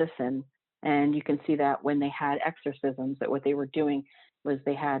medicine. And you can see that when they had exorcisms, that what they were doing was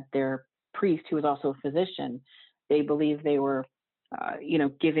they had their priest, who was also a physician. They believed they were,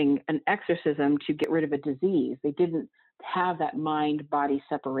 giving an exorcism to get rid of a disease. They didn't have that mind-body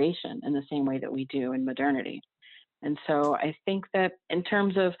separation in the same way that we do in modernity. And so I think that in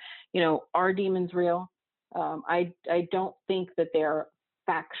terms of, are demons real? I don't think that they're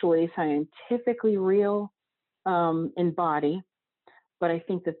factually, scientifically real in body, but I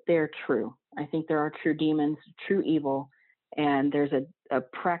think that they're true. I think there are true demons, true evil, and there's a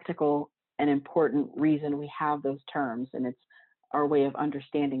practical and important reason we have those terms, and it's our way of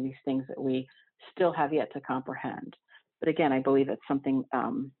understanding these things that we still have yet to comprehend. But again, I believe it's something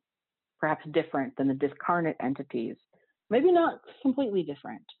perhaps different than the discarnate entities. Maybe not completely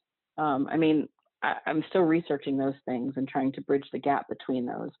different. I'm still researching those things and trying to bridge the gap between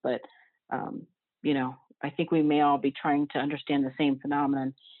those. But, I think we may all be trying to understand the same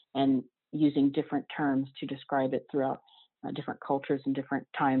phenomenon and using different terms to describe it throughout different cultures and different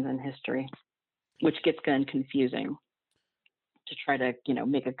times in history, which gets kind of confusing to try to,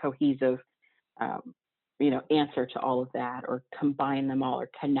 make a cohesive, answer to all of that, or combine them all or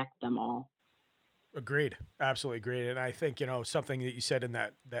connect them all. Agreed. Absolutely agreed. And I think, something that you said in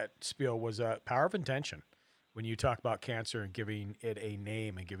that spiel was power of intention. When you talk about cancer and giving it a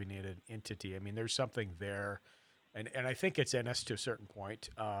name and giving it an entity, I mean, there's something there. And I think it's in us to a certain point.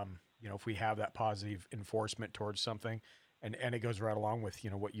 If we have that positive enforcement towards something, and it goes right along with,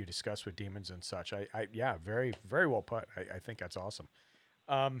 what you discussed with demons and such. Yeah, very, very well put. I think that's awesome.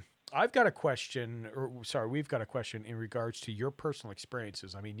 We've got a question in regards to your personal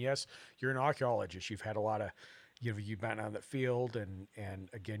experiences. I mean, yes, you're an archaeologist. You've had a lot of, you've been on the field, and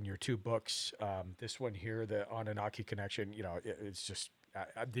again, your two books, this one here, the Anunnaki Connection, it's just,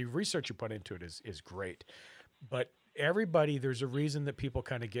 the research you put into it is great. But there's a reason that people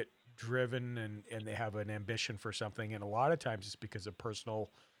kind of get driven and they have an ambition for something. And a lot of times it's because of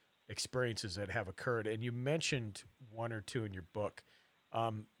personal experiences that have occurred. And you mentioned one or two in your book.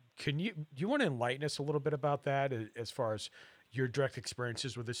 Do you want to enlighten us a little bit about that as far as your direct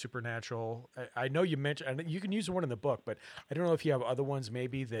experiences with the supernatural? I know you mentioned, and you can use one in the book, but I don't know if you have other ones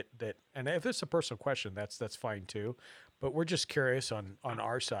maybe that, and if it's a personal question, that's fine too. But we're just curious on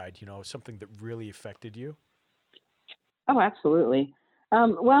our side, something that really affected you. Oh, absolutely.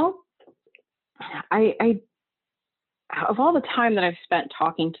 Well, I of all the time that I've spent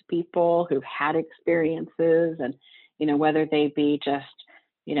talking to people who've had experiences, and, whether they be just,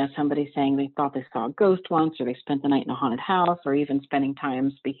 somebody saying they thought they saw a ghost once, or they spent the night in a haunted house, or even spending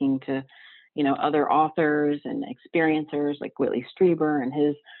time speaking to, other authors and experiencers like Whitley Strieber and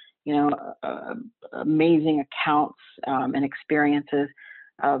his, amazing accounts and experiences.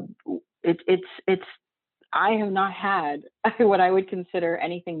 It's I have not had what I would consider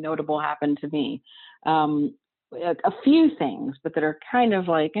anything notable happen to me. A few things, but that are kind of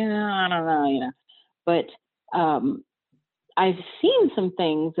like, I don't know, But I've seen some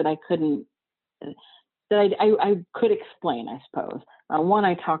things that I couldn't, that I could explain, I suppose. One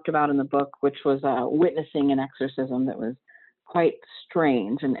I talked about in the book, which was witnessing an exorcism that was quite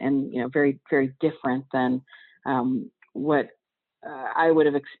strange and very, very different than what I would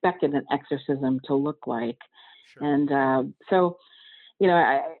have expected an exorcism to look like. Sure. And so,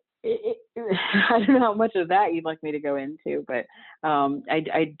 I don't know how much of that you'd like me to go into, but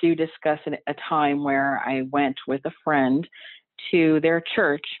I do discuss a time where I went with a friend to their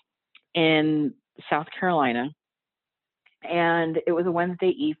church in South Carolina, and it was a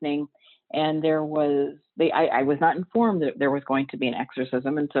Wednesday evening, and I was not informed that there was going to be an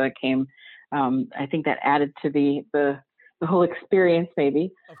exorcism, and so it came. I think that added to the whole experience,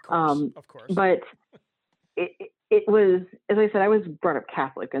 maybe. Of course. But it was, as I said, I was brought up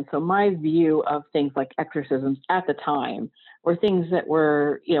Catholic, and so my view of things like exorcisms at the time were things that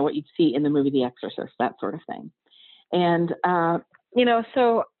were, what you'd see in the movie The Exorcist, that sort of thing. And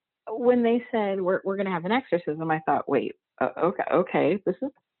so when they said we're going to have an exorcism, I thought, wait, okay, this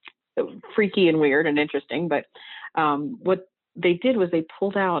is freaky and weird and interesting. But what they did was they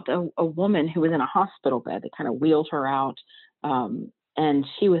pulled out a woman who was in a hospital bed. They kind of wheeled her out, and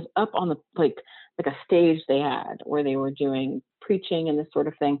she was up on the like a stage they had where they were doing preaching and this sort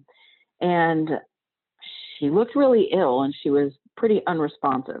of thing. And she looked really ill, and she was pretty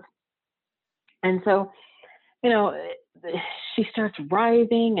unresponsive. And so, she starts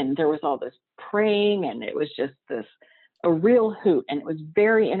writhing, and there was all this praying, and it was just a real hoot, and it was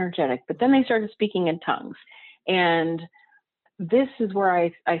very energetic. But then they started speaking in tongues, and this is where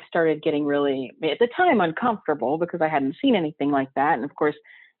I started getting really, at the time, uncomfortable, because I hadn't seen anything like that. And of course,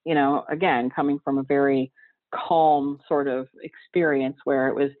 again, coming from a very calm sort of experience where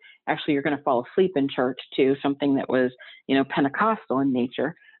it was actually, you're going to fall asleep in church to something that was, Pentecostal in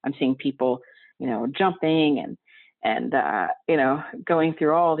nature. I'm seeing people, jumping and going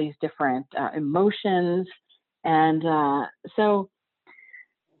through all these different emotions. And so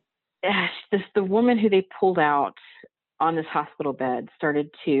the woman who they pulled out on this hospital bed started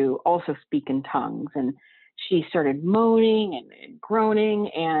to also speak in tongues, and she started moaning and groaning,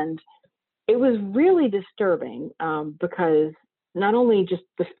 and it was really disturbing because not only just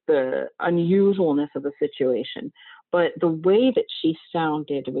the unusualness of the situation, but the way that she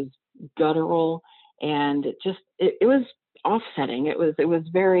sounded was guttural, and it was offsetting. It was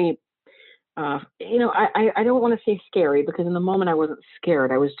very, I don't want to say scary, because in the moment I wasn't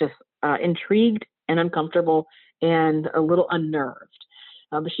scared. I was just intrigued and uncomfortable and a little unnerved.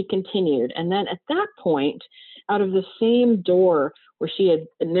 But she continued. And then at that point, out of the same door where she had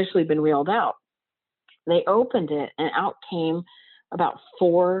initially been wheeled out, they opened it, and out came about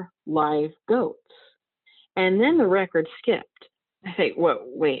 4 live goats. And then the record skipped. I say,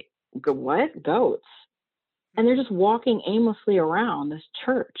 wait, what? Goats? And they're just walking aimlessly around this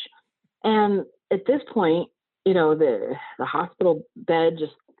church. And at this point, the hospital bed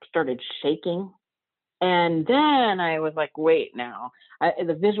just started shaking. And then I was like, wait now.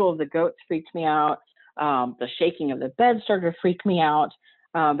 The visual of the goats freaked me out. The shaking of the bed started to freak me out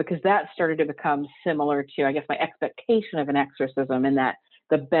because that started to become similar to, I guess, my expectation of an exorcism, in that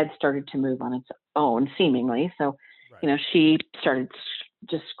the bed started to move on its own, seemingly. So, right. She started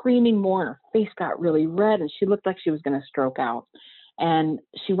just screaming more, and her face got really red, and she looked like she was going to stroke out. And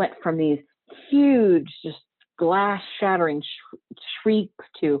she went from these huge, just glass-shattering shrieks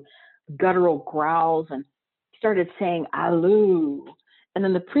to guttural growls, and started saying "Aloo." And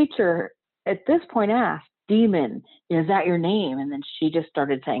then the preacher at this point asked, "Demon, is that your name?" And then she just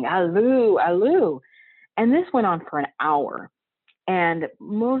started saying "Aloo, Aloo." And this went on for an hour. And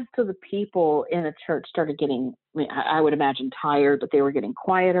most of the people in the church started getting, I would imagine, tired, but they were getting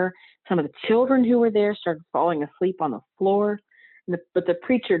quieter. Some of the children who were there started falling asleep on the floor. But the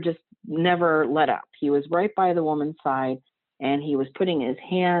preacher just never let up. He was right by the woman's side, and he was putting his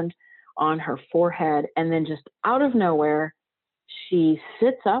hand on her forehead. And then just out of nowhere, she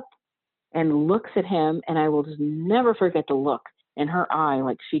sits up and looks at him. And I will just never forget the look in her eye,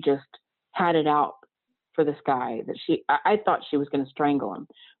 like she just had it out for this guy, that I thought she was going to strangle him.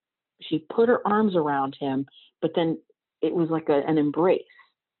 She put her arms around him, but then it was like an embrace,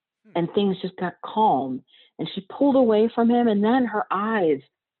 and things just got calm, and she pulled away from him. And then her eyes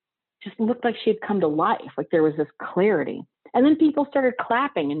just looked like she had come to life. Like there was this clarity. And then people started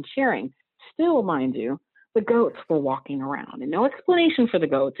clapping and cheering. Still, mind you, the goats were walking around, and no explanation for the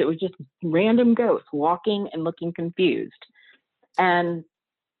goats. It was just random goats walking and looking confused. And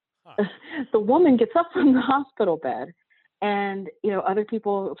the woman gets up from the hospital bed, and other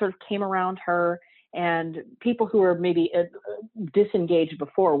people sort of came around her, and people who were maybe disengaged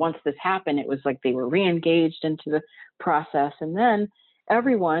before. Once this happened, it was like they were re-engaged into the process. And then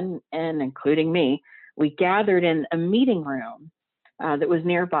everyone, and including me, we gathered in a meeting room that was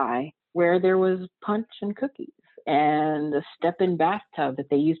nearby, where there was punch and cookies and a step-in bathtub that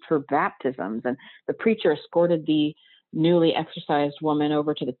they used for baptisms. And the preacher escorted the newly exorcised woman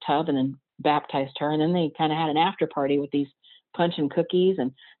over to the tub and then baptized her. And then they kind of had an after party with these punch and cookies.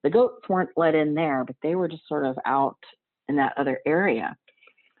 And the goats weren't let in there, but they were just sort of out in that other area.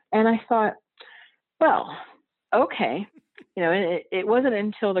 And I thought, well, okay. It wasn't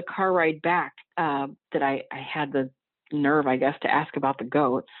until the car ride back that I had the nerve, I guess, to ask about the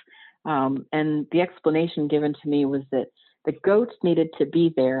goats. And the explanation given to me was that the goats needed to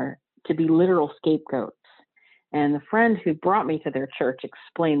be there to be literal scapegoats. And the friend who brought me to their church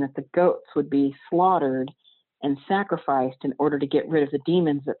explained that the goats would be slaughtered and sacrificed in order to get rid of the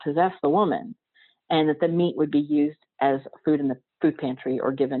demons that possess the woman, and that the meat would be used as food in the food pantry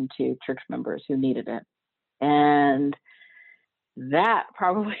or given to church members who needed it. And that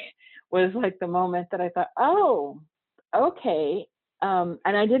probably was like the moment that I thought, oh, okay. And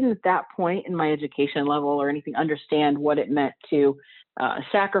I didn't at that point in my education level or anything understand what it meant to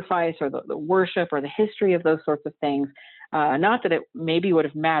sacrifice or the worship or the history of those sorts of things. Not that it maybe would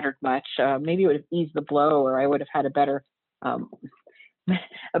have mattered much. Maybe it would have eased the blow, or I would have had a better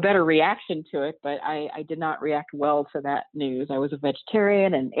reaction to it. But I did not react well to that news. I was a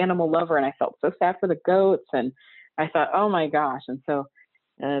vegetarian and animal lover, and I felt so sad for the goats. And I thought, oh my gosh. And so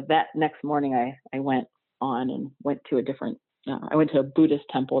that next morning, I went on and went to a different. I went to a Buddhist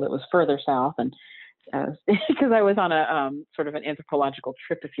temple that was further south, and because I was on a sort of an anthropological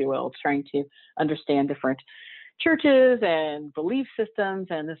trip, if you will, trying to understand different churches and belief systems,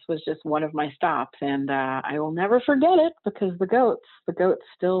 and this was just one of my stops. And I will never forget it, because the goats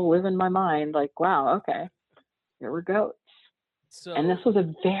still live in my mind. Like, wow, okay, there were goats. So, and this was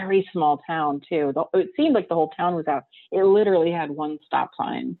a very small town too. It seemed like the whole town was out. It literally had one stop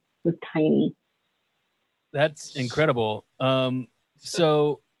sign. It was tiny. That's incredible.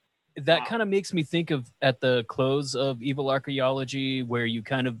 So that kind of makes me think of at the close of Evil Archaeology, where you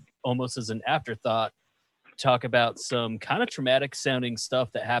kind of almost as an afterthought talk about some kind of traumatic sounding stuff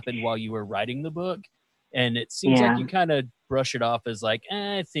that happened while you were writing the book. And it seems like you kind of brush it off as like,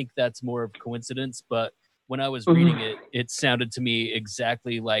 I think that's more of coincidence. But when I was reading it, it sounded to me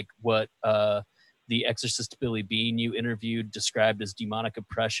exactly like what the exorcist Billy Bean you interviewed described as demonic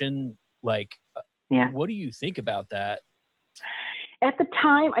oppression. Like, what do you think about that? At the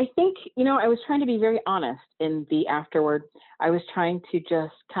time, I think, I was trying to be very honest in the afterward. I was trying to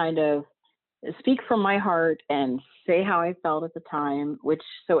just kind of speak from my heart and say how I felt at the time,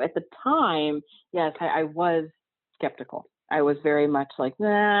 so at the time, yes, I was skeptical. I was very much like,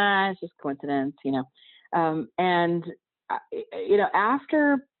 nah, it's just coincidence, and,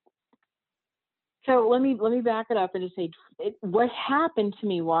 after, so let me back it up and just say what happened to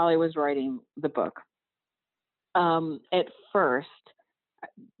me while I was writing the book. At first,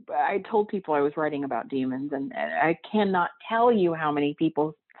 I told people I was writing about demons, and I cannot tell you how many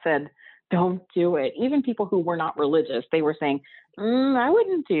people said, don't do it. Even people who were not religious, they were saying, I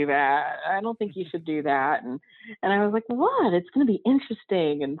wouldn't do that. I don't think you should do that. And I was like, what? It's going to be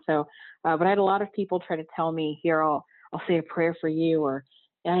interesting. And so, but I had a lot of people try to tell me, here, I'll say a prayer for you. Or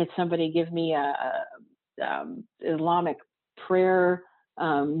I had somebody give me Islamic prayer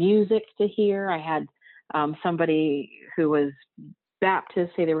music to hear. I had somebody who was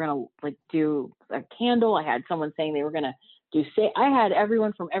Baptist say they were going to do a candle. I had someone saying they were going to I had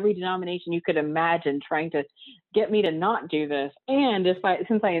everyone from every denomination you could imagine trying to get me to not do this. And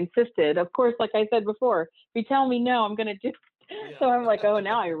since I insisted, of course, like I said before, if you tell me no, I'm going to do it. Yeah. So I'm like, oh,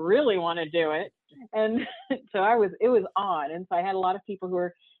 now I really want to do it. And so it was on. And so I had a lot of people who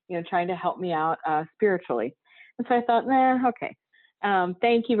were, trying to help me out spiritually. And so I thought, okay.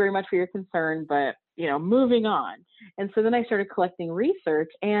 Thank you very much for your concern, but, moving on. And so then I started collecting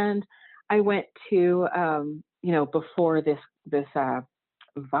research, and I went to, before this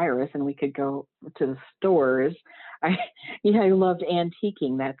virus and we could go to the stores, I loved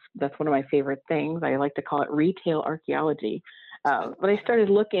antiquing. That's one of my favorite things. I like to call it retail archaeology. But I started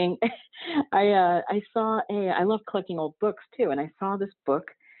looking, I love collecting old books too. And I saw this book.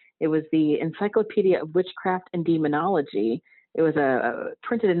 It was the Encyclopedia of Witchcraft and Demonology. It was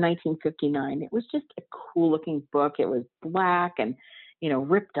printed in 1959. It was just a cool looking book. It was black, and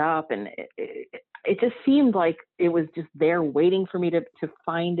ripped up, and it just seemed like it was just there waiting for me to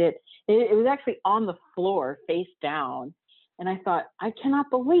find it. It was actually on the floor face down. And I thought, I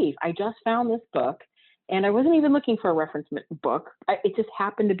cannot believe I just found this book. And I wasn't even looking for a reference book. It just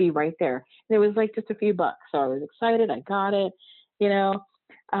happened to be right there. And it was like just a few bucks. So I was excited. I got it,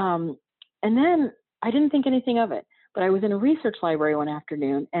 and then I didn't think anything of it. But I was in a research library one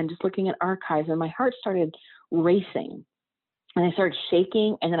afternoon and just looking at archives, and my heart started racing. And I started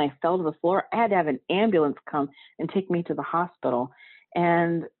shaking, and then I fell to the floor. I had to have an ambulance come and take me to the hospital.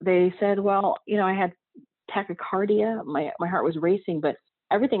 And they said, well, I had tachycardia. My heart was racing, but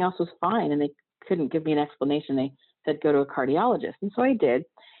everything else was fine. And they couldn't give me an explanation. They said, go to a cardiologist. And so I did.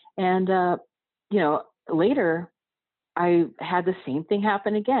 And, later I had the same thing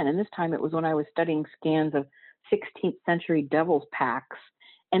happen again. And this time it was when I was studying scans of 16th century devil's packs.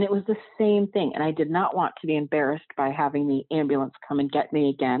 And it was the same thing. And I did not want to be embarrassed by having the ambulance come and get me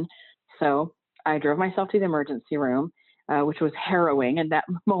again. So I drove myself to the emergency room, which was harrowing in that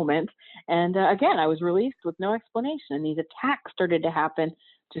moment. And again, I was released with no explanation. And these attacks started to happen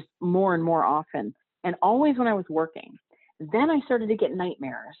just more and more often. And always when I was working. Then I started to get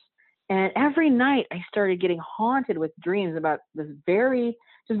nightmares. And every night I started getting haunted with dreams about this very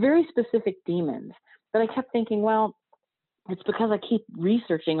specific demons. But I kept thinking, well, it's because I keep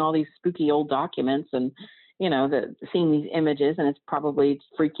researching all these spooky old documents and, seeing these images, and it's probably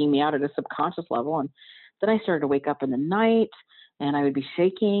freaking me out at a subconscious level. And then I started to wake up in the night, and I would be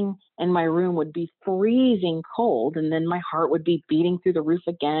shaking, and my room would be freezing cold, and then my heart would be beating through the roof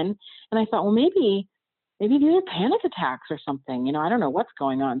again. And I thought, well, maybe these are panic attacks or something. I don't know what's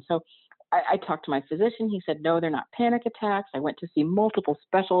going on. So I talked to my physician. He said, no, they're not panic attacks. I went to see multiple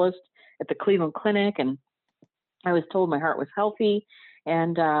specialists at the Cleveland Clinic, and I was told my heart was healthy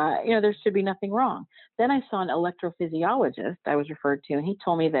and, there should be nothing wrong. Then I saw an electrophysiologist I was referred to, and he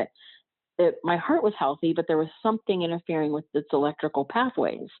told me that my heart was healthy, but there was something interfering with its electrical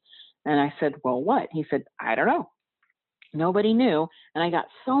pathways. And I said, well, what? He said, I don't know. Nobody knew. And I got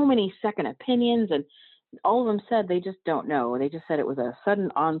so many second opinions, and all of them said they just don't know. They just said it was a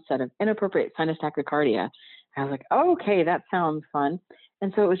sudden onset of inappropriate sinus tachycardia. I was like, okay, that sounds fun.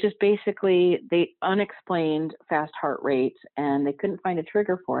 And so it was just basically the unexplained fast heart rate, and they couldn't find a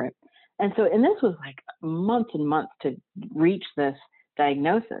trigger for it. And this was like months and months to reach this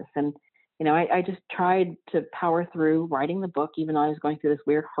diagnosis. And, I just tried to power through writing the book, even though I was going through this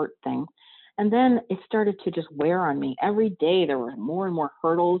weird heart thing. And then it started to just wear on me. Every day there were more and more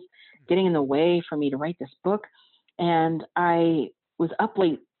hurdles getting in the way for me to write this book. And I was up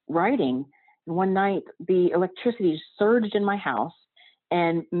late writing. And one night the electricity surged in my house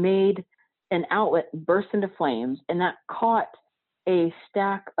and made an outlet burst into flames. And that caught a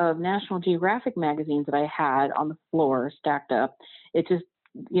stack of National Geographic magazines that I had on the floor stacked up. It just,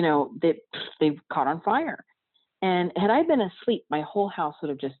 they caught on fire. And had I been asleep, my whole house would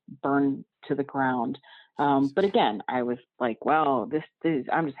have just burned to the ground. But again, I was like, well,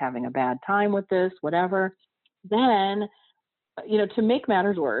 I'm just having a bad time with this, whatever. Then, to make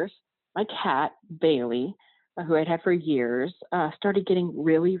matters worse, my cat, Bailey, who I'd had for years, started getting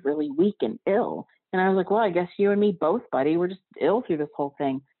really, really weak and ill. And I was like, well, I guess you and me both, buddy. We're just ill through this whole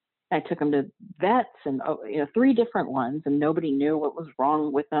thing. I took him to vets and, 3 different ones, and nobody knew what was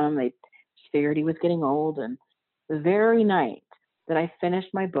wrong with him. They figured he was getting old. And the very night that I finished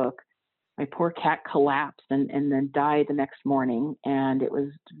my book, my poor cat collapsed and then died the next morning. And it was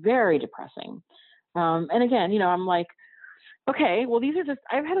very depressing. And again, I'm like, okay, well, these are just,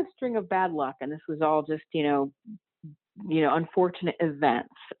 I've had a string of bad luck, and this was all just, unfortunate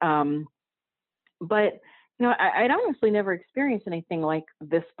events. But, I'd honestly never experienced anything like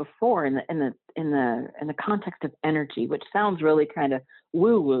this before in the context of energy, which sounds really kind of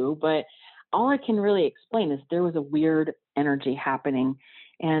woo-woo, but all I can really explain is there was a weird energy happening.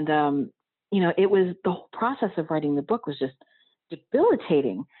 And, it was, the whole process of writing the book was just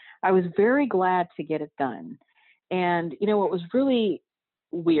debilitating. I was very glad to get it done. And, what was really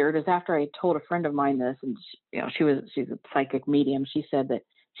weird is after I told a friend of mine this, and she's a psychic medium, she said that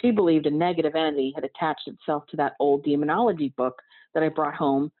she believed a negative entity had attached itself to that old demonology book that I brought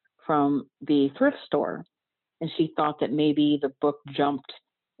home from the thrift store. And she thought that maybe the book jumped,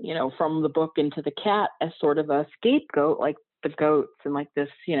 from the book into the cat as sort of a scapegoat, like the goats and like this,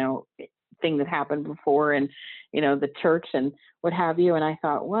 thing that happened before in, the church and what have you. And I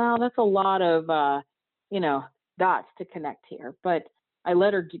thought, well, that's a lot of, dots to connect here. But I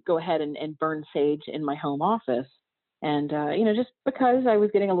let her go ahead and burn sage in my home office. And, just because I was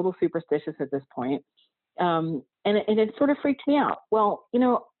getting a little superstitious at this point. And it sort of freaked me out. Well,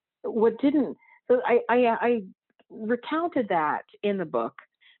 so I recounted that in the book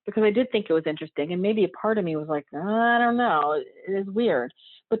because I did think it was interesting, and maybe a part of me was like, I don't know, it is weird.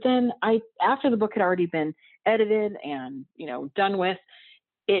 But then after the book had already been edited and done with,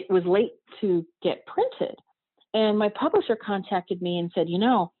 it was late to get printed, and my publisher contacted me and said,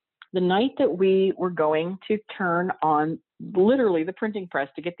 the night that we were going to turn on literally the printing press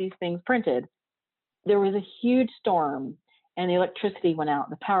to get these things printed, there was a huge storm, and the electricity went out,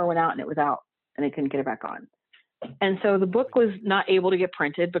 the power went out, and it was out, and they couldn't get it back on. And so the book was not able to get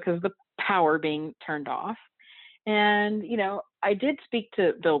printed because of the power being turned off. And, I did speak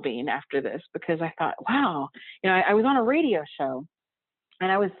to Bill Bean after this because I thought, wow, I was on a radio show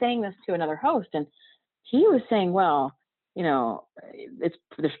and I was saying this to another host, and he was saying, well,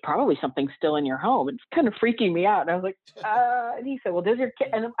 there's probably something still in your home. It's kind of freaking me out. And I was like, and he said, well, does your cat,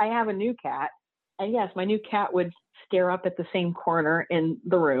 and I have a new cat. And yes, my new cat would stare up at the same corner in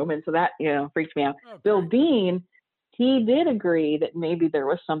the room. And so that, freaked me out. Okay. Bill Bean, he did agree that maybe there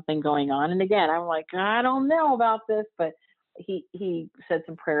was something going on. And again, I'm like, I don't know about this, but he said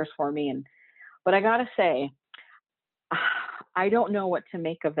some prayers for me. But I got to say, I don't know what to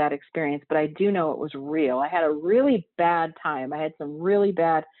make of that experience, but I do know it was real. I had a really bad time. I had some really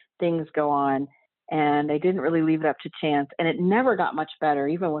bad things go on, and I didn't really leave it up to chance. And it never got much better,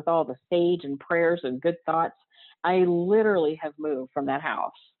 even with all the sage and prayers and good thoughts. I literally have moved from that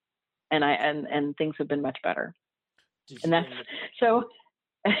house, and things have been much better. And that's so.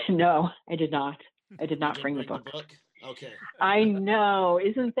 No, I did not. I did not bring the book. Okay. I know.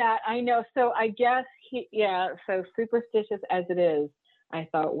 Isn't that? I know. So I guess so superstitious as it is, I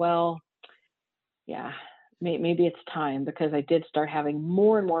thought, well, yeah, maybe it's time, because I did start having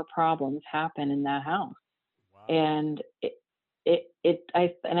more and more problems happen in that house. Wow. And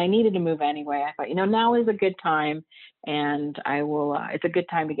I needed to move anyway. I thought, now is a good time, and I will, it's a good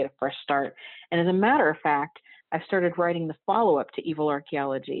time to get a fresh start. And as a matter of fact, I've started writing the follow-up to Evil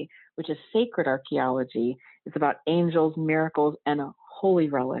Archaeology, which is Sacred Archaeology. It's about angels, miracles, and holy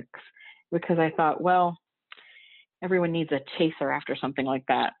relics, because I thought, well, everyone needs a chaser after something like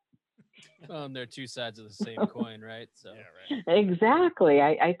that. They're two sides of the same coin, right? So yeah, right. Exactly.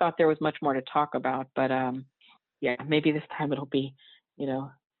 I thought there was much more to talk about, but maybe this time it'll be,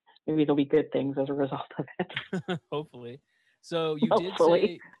 maybe there'll be good things as a result of it. Hopefully. So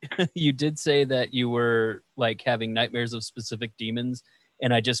Hopefully. you did say that you were like having nightmares of specific demons,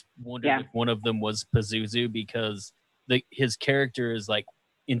 and I just wondered if one of them was Pazuzu, because his character is like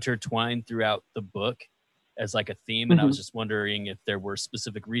intertwined throughout the book as like a theme, and I was just wondering if there were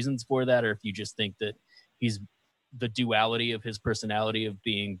specific reasons for that, or if you just think that he's the duality of his personality of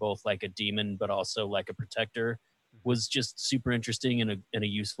being both like a demon but also like a protector was just super interesting in a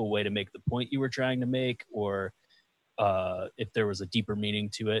useful way to make the point you were trying to make, or if there was a deeper meaning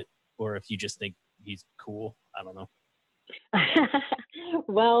to it, or if you just think he's cool. I don't know.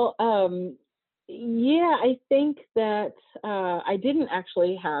 Well, I think that I didn't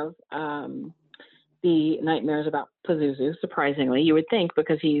actually have the nightmares about Pazuzu, surprisingly. You would think,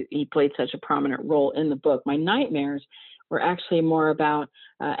 because he played such a prominent role in the book. My nightmares were actually more about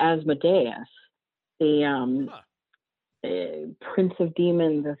Asmodeus, the prince of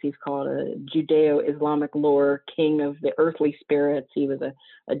demons, as he's called, a Judeo-Islamic lore king of the earthly spirits. He was a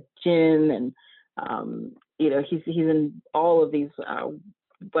jinn, and he's in all of these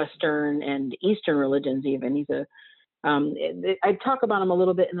Western and Eastern religions. Even he's I talk about him a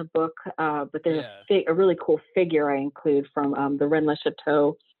little bit in the book, but there's a really cool figure I include from the Rennes le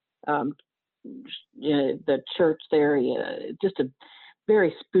Chateau, the church there. Just a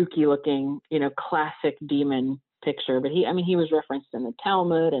very spooky looking, classic demon picture. But he was referenced in the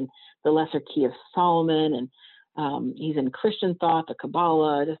Talmud and the Lesser Key of Solomon, and he's in Christian thought, the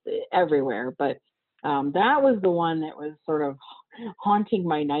Kabbalah, just everywhere. But that was the one that was sort of haunting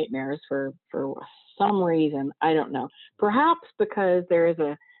my nightmares for some reason. I don't know. Perhaps because there is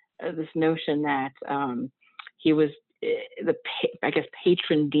this notion that he was the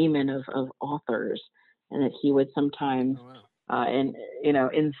patron demon of authors, and that he would sometimes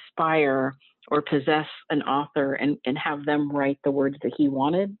inspire or possess an author and have them write the words that he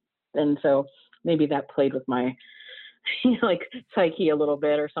wanted. And so maybe that played with my like psyche a little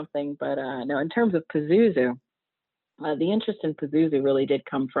bit or something. But no, in terms of Pazuzu, the interest in Pazuzu really did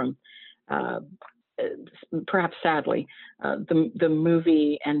come from, perhaps sadly, the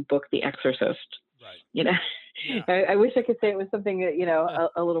movie and book The Exorcist. Right. I wish I could say it was something that,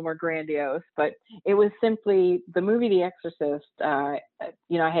 a little more grandiose, but it was simply the movie The Exorcist. I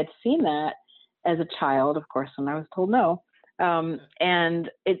had seen that as a child, of course, and I was told no. And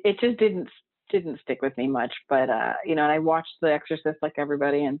it just didn't stick with me much, but and I watched The Exorcist like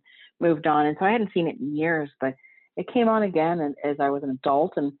everybody and moved on. And so I hadn't seen it in years, but it came on again, and as I was an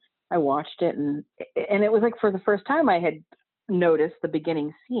adult, and I watched it, and it was like for the first time I had noticed the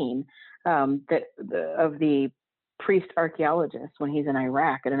beginning scene of the priest archaeologist when he's in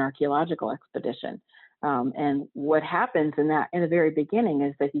Iraq at an archaeological expedition. And what happens in the very beginning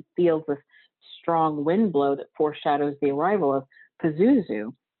is that he feels this strong wind blow that foreshadows the arrival of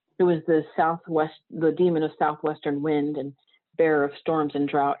Pazuzu, who is the demon of southwestern wind and bearer of storms and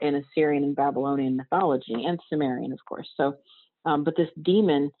drought in Assyrian and Babylonian mythology, and Sumerian, of course. So, but this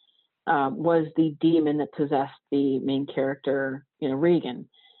demon was the demon that possessed the main character, Regan.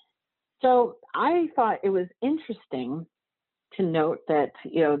 So I thought it was interesting to note that,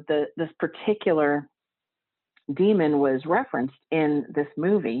 this particular demon was referenced in this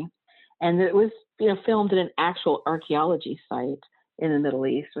movie, and it was, filmed at an actual archaeology site in the Middle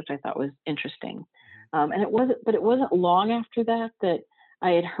East, which I thought was interesting. And it wasn't long after that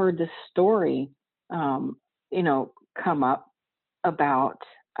I had heard this story, come up about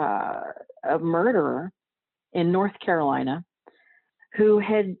a murderer in North Carolina who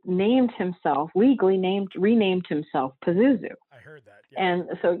had renamed himself Pazuzu. I heard that. Yeah. And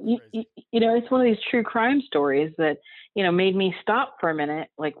so, it's one of these true crime stories that, made me stop for a minute,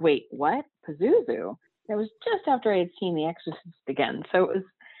 like, wait, what? Pazuzu? It was just after I had seen The Exorcist again. So it was,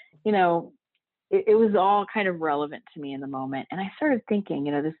 it was all kind of relevant to me in the moment. And I started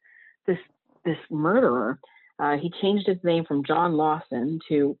thinking, this murderer, he changed his name from John Lawson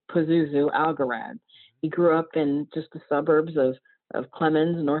to Pazuzu Algarad. He grew up in just the suburbs of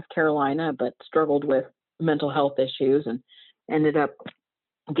Clemens, North Carolina, but struggled with mental health issues and ended up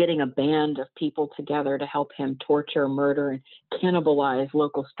getting a band of people together to help him torture, murder, and cannibalize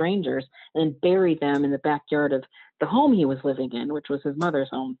local strangers and bury them in the backyard of the home he was living in, which was his mother's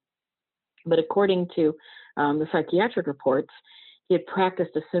home. But according to the psychiatric reports, he had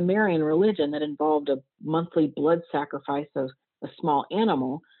practiced a Sumerian religion that involved a monthly blood sacrifice of a small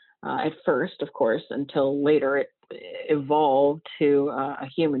animal, at first, of course, until later it evolved to a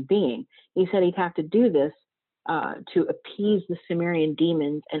human being. He said he'd have to do this to appease the Sumerian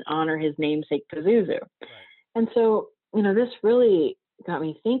demons and honor his namesake Pazuzu. Right. And so, this really got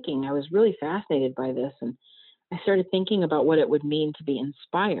me thinking. I was really fascinated by this, and I started thinking about what it would mean to be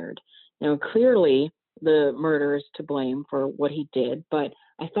inspired. Clearly the murderer is to blame for what he did, but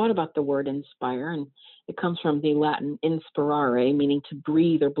I thought about the word inspire, and it comes from the Latin inspirare, meaning to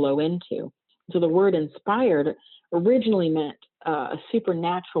breathe or blow into. So the word inspired originally meant a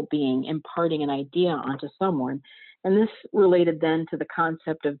supernatural being imparting an idea onto someone. And this related then to the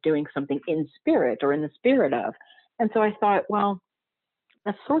concept of doing something in spirit or in the spirit of. And so I thought, well,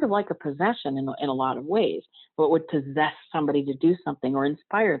 that's sort of like a possession in a lot of ways. What would possess somebody to do something or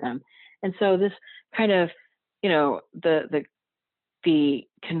inspire them? And so this kind of, the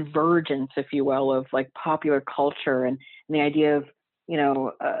convergence, if you will, of like popular culture and the idea of,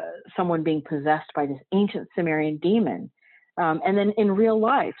 someone being possessed by this ancient Sumerian demon. And then in real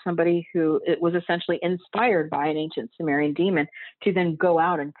life, somebody who it was essentially inspired by an ancient Sumerian demon to then go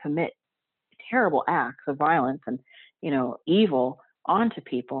out and commit terrible acts of violence and, evil onto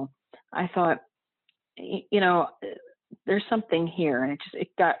people. I thought, there's something here, and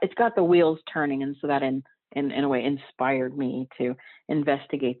it's got the wheels turning. And so that in a way inspired me to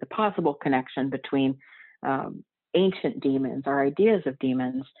investigate the possible connection between ancient demons, our ideas of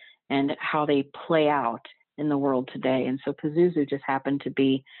demons, and how they play out in the world today. And so Pazuzu just happened to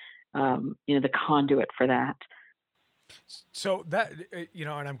be, the conduit for that. So that,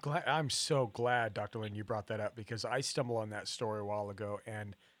 and I'm so glad, Dr. Lynn, you brought that up, because I stumbled on that story a while ago,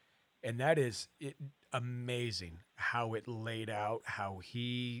 and that is amazing how it laid out,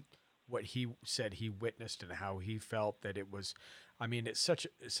 what he said he witnessed and how he felt that it was. I mean, it's such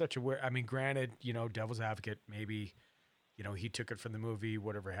a weird. I mean, granted, devil's advocate, maybe, he took it from the movie,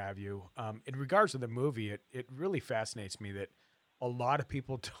 whatever have you. In regards to the movie, it really fascinates me that a lot of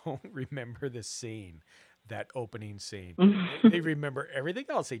people don't remember the scene, that opening scene. They remember everything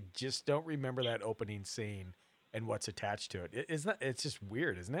else. They just don't remember that opening scene and what's attached to it. It's just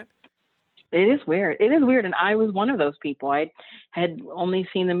weird, isn't it? It is weird. It is weird. And I was one of those people. I had only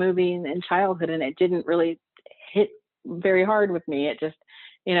seen the movie in childhood, and it didn't really hit very hard with me. It just,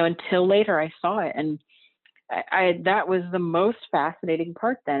 until later I saw it. And that was the most fascinating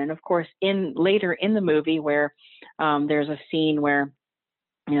part then. And of course, later in the movie where there's a scene where,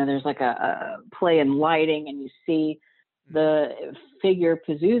 there's like a play in lighting, and you see the figure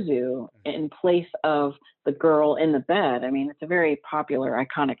Pazuzu in place of the girl in the bed. I mean, it's a very popular,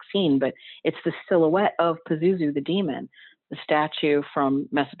 iconic scene, but it's the silhouette of Pazuzu the demon, the statue from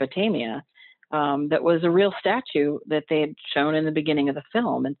Mesopotamia, that was a real statue that they had shown in the beginning of the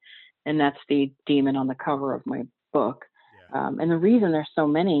film. And that's the demon on the cover of my book. And the reason there's so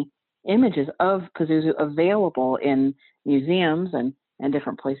many images of Pazuzu available in museums and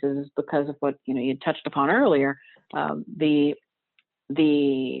different places is because of what you touched upon earlier, the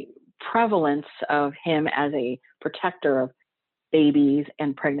prevalence of him as a protector of babies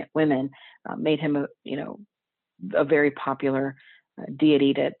and pregnant women made him a very popular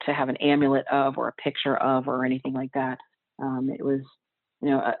deity to have an amulet of, or a picture of, or anything like that. It was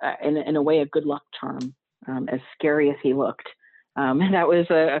in a way a good luck charm, as scary as he looked. And that was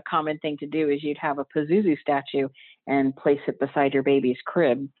a common thing to do, is you'd have a Pazuzu statue and place it beside your baby's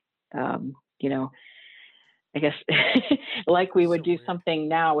crib. I guess like we would do something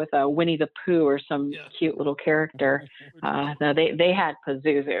now with a Winnie the Pooh or some cute little character. No, they had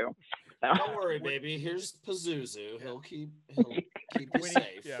Pazuzu. So. Don't worry, baby. Here's Pazuzu. He'll keep you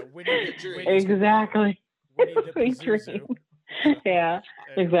safe. Yeah, Winnie exactly. Winnie the Pazuzu. Yeah,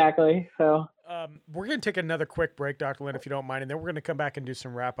 exactly. So we're going to take another quick break, Dr. Lynn, if you don't mind, and then we're going to come back and do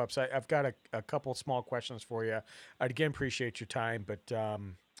some wrap-ups. I've got a couple small questions for you. I'd again appreciate your time, but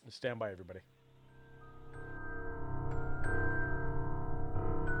stand by, everybody.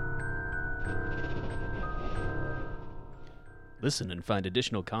 Listen and find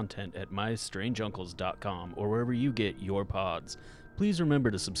additional content at mystrangeuncles.com or wherever you get your pods. Please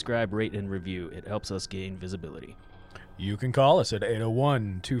remember to subscribe, rate, and review. It helps us gain visibility. You can call us at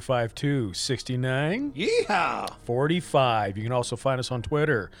 801-252-69 Yeehaw! 45. You can also find us on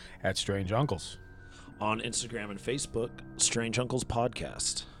Twitter at Strange Uncles. On Instagram and Facebook, Strange Uncles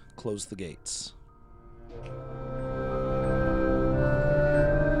Podcast. Close the gates.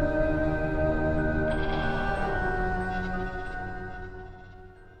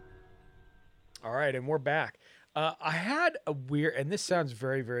 All right, and we're back. I had a weird, and this sounds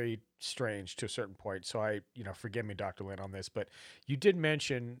very, very strange to a certain point, so forgive me, Dr. Lynn, on this, but you did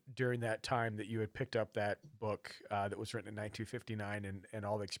mention during that time that you had picked up that book that was written in 1959 and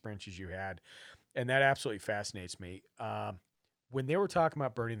all the experiences you had, and that absolutely fascinates me. When they were talking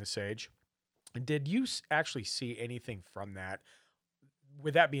about burning the sage, did you actually see anything from that?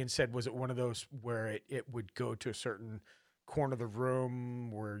 With that being said, was it one of those where it would go to a certain corner of the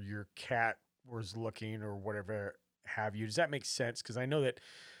room where your cat was looking or whatever have you? Does that make sense? Because I know that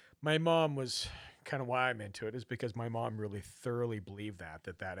my mom was kind of why I'm into it is because my mom really thoroughly believed that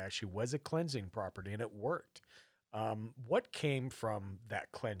actually was a cleansing property and it worked. What came from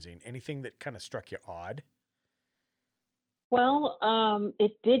that cleansing? Anything that kind of struck you odd? Well,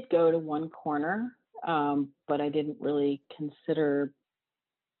 it did go to one corner, but I didn't really consider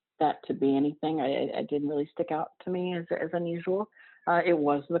that to be anything. I didn't really stick out to me as unusual. It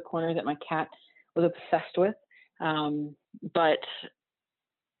was the corner that my cat was obsessed with, but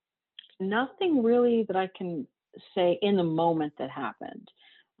nothing really that I can say in the moment that happened.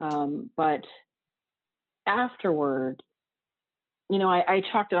 But afterward, I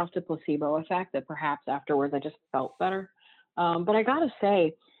chalked it off to placebo effect, that perhaps afterwards I just felt better. But I gotta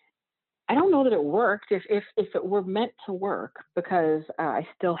say, I don't know that it worked if it were meant to work, because I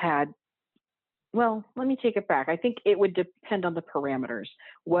still had. Well, let me take it back. I think it would depend on the parameters.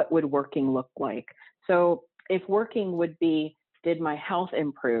 What would working look like? So if working would be, did my health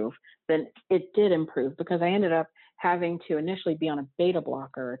improve? Then it did improve, because I ended up having to initially be on a beta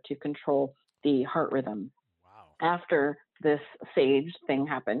blocker to control the heart rhythm. Wow. After this sage thing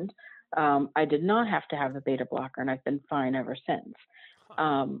happened, I did not have to have the beta blocker, and I've been fine ever since.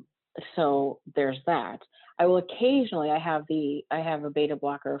 So there's that. I will occasionally, I have a beta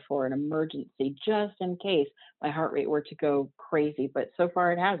blocker for an emergency, just in case my heart rate were to go crazy, but so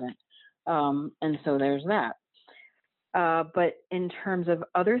far it hasn't. And so there's that. But in terms of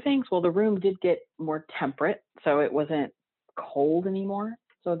other things, well, the room did get more temperate, so it wasn't cold anymore.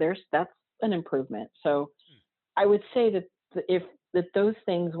 So that's an improvement. So I would say that those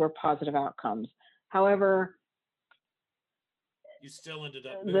things were positive outcomes. However, you still ended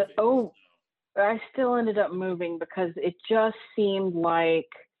up moving. I still ended up moving because it just seemed like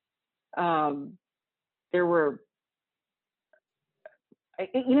there were,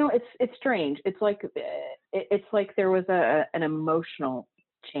 it's strange. It's like there was an emotional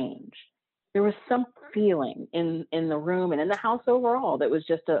change. There was some feeling in the room and in the house overall that was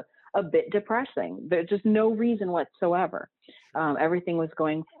just a bit depressing. There's just no reason whatsoever. Everything was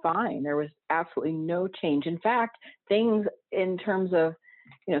going fine. There was absolutely no change. In fact, things in terms of,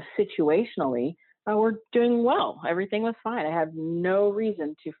 situationally, were doing well. Everything was fine. I had no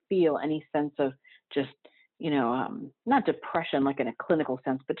reason to feel any sense of just, not depression like in a clinical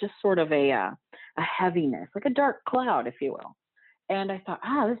sense, but just sort of a heaviness, like a dark cloud, if you will. And I thought,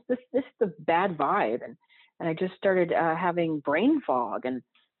 this is a bad vibe. And I just started having brain fog and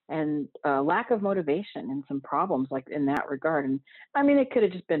and lack of motivation and some problems like in that regard. And I mean, it could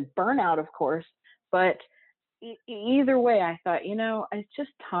have just been burnout, of course, but either way, I thought, it's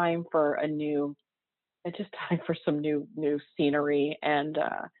just time for some new scenery. And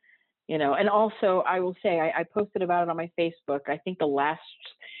and also I will say I posted about it on my Facebook. I think the last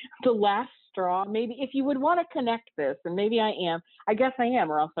straw, maybe, if you would want to connect this, and maybe I guess I am,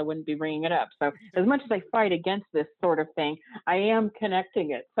 or else I wouldn't be bringing it up. So as much as I fight against this sort of thing, I am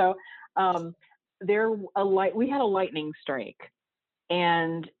connecting it. So we had a lightning strike,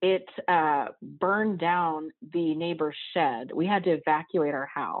 and it burned down the neighbor's shed. We had to evacuate our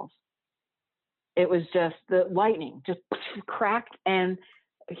house. It was just the lightning just cracked, and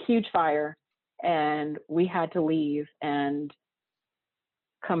a huge fire, and we had to leave and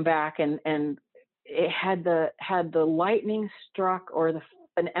come back, and it had the lightning struck or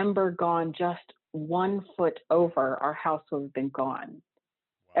an ember gone just 1 foot over, our house would have been gone.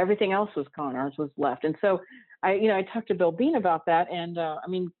 Everything else was gone. Ours was left. And so I talked to Bill Bean about that. And I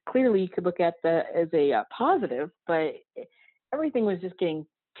mean, clearly you could look at that as a positive, but everything was just getting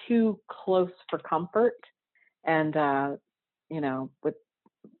too close for comfort. And, with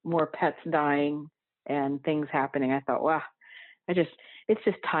more pets dying and things happening, I thought, wow, it's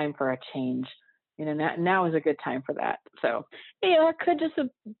just time for a change. Now is a good time for that. So, it could just have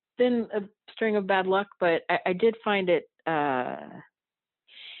been a string of bad luck, but I did find it, I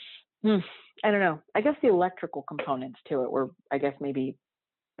don't know. I guess the electrical components to it were, I guess, maybe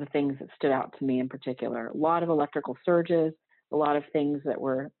the things that stood out to me in particular. A lot of electrical surges, a lot of things that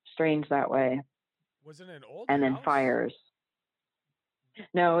were strange that way. Was it an old and house? Then fires.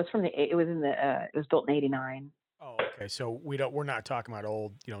 No, it was built in 89. Oh, okay. So we're not talking about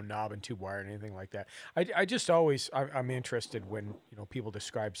old, knob and tube wire and anything like that. I just always, I'm interested when, people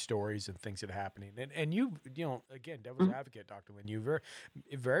describe stories and things that are happening. And you, again, devil's advocate, Dr. Lynn, you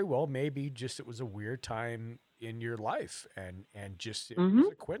very well, maybe just, it was a weird time in your life and just, it was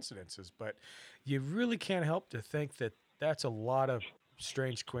a coincidences, but you really can't help to think that that's a lot of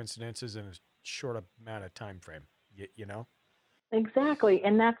strange coincidences in a short amount of time frame, Exactly.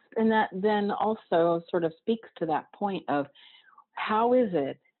 And that then also sort of speaks to that point of how is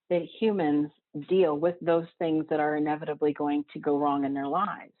it that humans deal with those things that are inevitably going to go wrong in their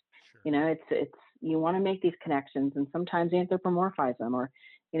lives? Sure. It's you want to make these connections, and sometimes anthropomorphize them, or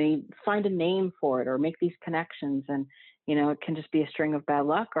you find a name for it, or make these connections, and it can just be a string of bad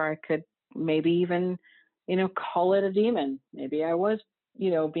luck, or I could maybe even call it a demon. Maybe I was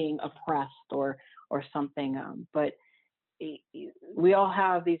being oppressed or something, but we all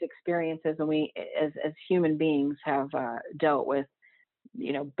have these experiences, and we as human beings have dealt with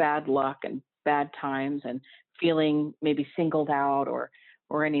bad luck and bad times and feeling maybe singled out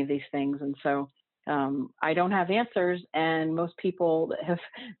or any of these things. And so I don't have answers, and most people have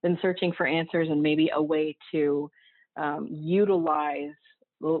been searching for answers and maybe a way to utilize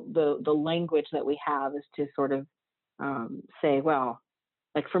the language that we have is to sort of say, well,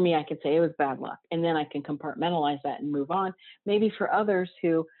 like for me, I can say it was bad luck, and then I can compartmentalize that and move on. Maybe for others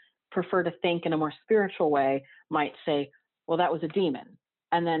who prefer to think in a more spiritual way might say, well, that was a demon.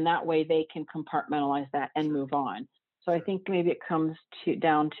 And then that way they can compartmentalize that and move on. So I think maybe it comes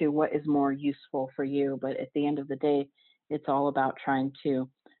down to what is more useful for you. But at the end of the day, it's all about trying to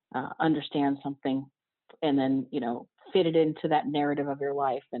understand something and then, fit it into that narrative of your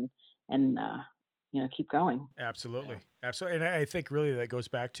life and keep going. Absolutely. Absolutely. And I think really that goes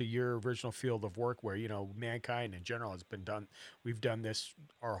back to your original field of work where, mankind in general has been done. We've done this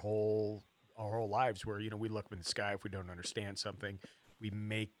our whole lives where, we look up in the sky. If we don't understand something, we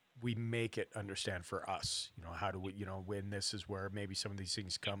make it understand for us, how do we, when this is where maybe some of these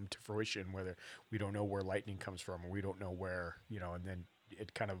things come to fruition, whether we don't know where lightning comes from, or we don't know where, and then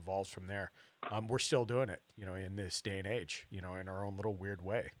it kind of evolves from there. We're still doing it, in this day and age, in our own little weird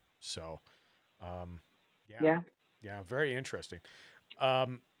way. So, yeah, very interesting.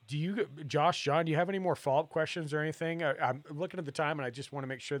 Josh, John, do you have any more follow-up questions or anything? I'm looking at the time, and I just want to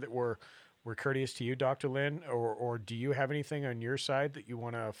make sure that we're courteous to you, Dr. Lynn, or do you have anything on your side that you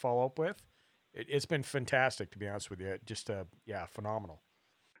want to follow up with? It's been fantastic, to be honest with you. Just, phenomenal.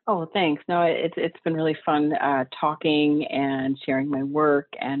 Oh, thanks. No, it's been really fun talking and sharing my work,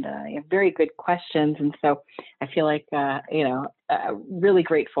 and you have very good questions. And so I feel like, really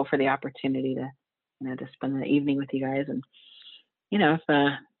grateful for the opportunity to, to spend the evening with you guys. And,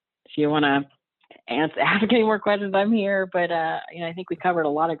 if you want to ask any more questions, I'm here. But, I think we covered a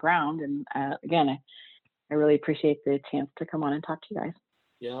lot of ground. And again, I really appreciate the chance to come on and talk to you guys.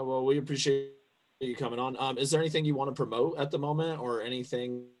 Yeah, well, we appreciate you coming on. Is there anything you want to promote at the moment, or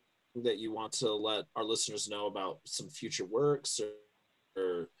anything that you want to let our listeners know about some future works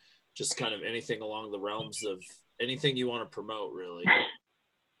or just kind of anything along the realms of anything you want to promote, really.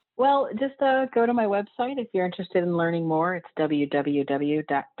 Well, just go to my website if you're interested in learning more. It's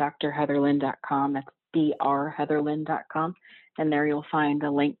www.drheatherlynn.com. That's drheatherlynn.com. And there you'll find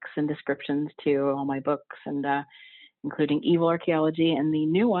the links and descriptions to all my books, and including Evil Archaeology and the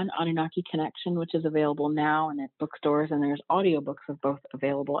new one, Anunnaki Connection, which is available now and at bookstores. And there's audiobooks of both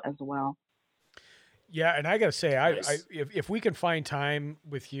available as well. Yeah, and I got to say, Nice. if we can find time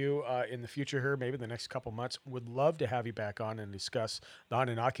with you in the future here, maybe the next couple months, would love to have you back on and discuss the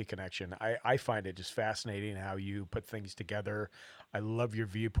Anunnaki Connection. I find it just fascinating how you put things together. I love your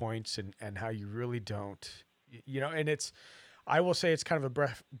viewpoints and how you really don't, and I will say it's kind of a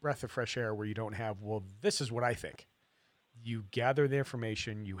breath of fresh air where you don't have, well, this is what I think. You gather the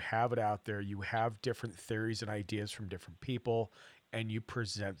information, you have it out there, you have different theories and ideas from different people, and you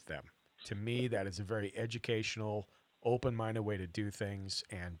present them. To me, that is a very educational, open-minded way to do things,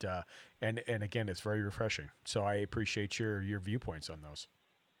 and again, it's very refreshing. So I appreciate your viewpoints on those.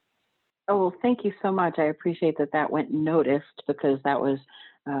 Oh, well, thank you so much. I appreciate that went noticed, because that was,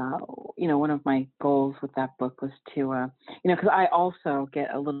 one of my goals with that book was to, because I also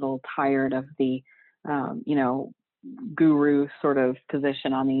get a little tired of the, guru sort of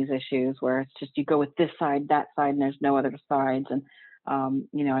position on these issues, where it's just you go with this side, that side, and there's no other sides. And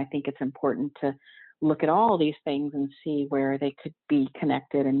I think it's important to look at all these things and see where they could be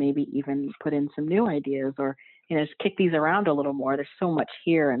connected, and maybe even put in some new ideas, or just kick these around a little more. There's so much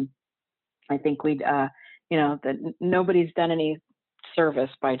here, and I think we'd that nobody's done any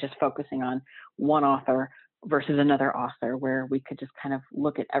service by just focusing on one author versus another author, where we could just kind of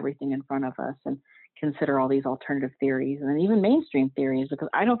look at everything in front of us and consider all these alternative theories and even mainstream theories, because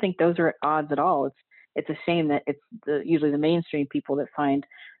I don't think those are at odds at all. It's a shame that it's usually the mainstream people that find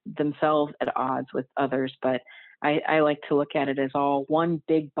themselves at odds with others. But I like to look at it as all one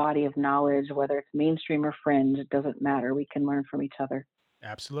big body of knowledge, whether it's mainstream or fringe, it doesn't matter. We can learn from each other.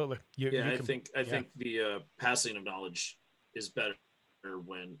 Absolutely. I think the passing of knowledge is better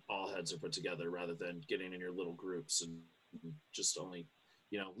when all heads are put together, rather than getting in your little groups and just only,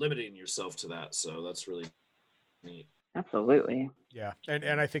 limiting yourself to that. So that's really neat. Absolutely. Yeah.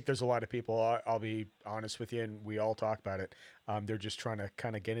 And I think there's a lot of people, I'll be honest with you, and we all talk about it. They're just trying to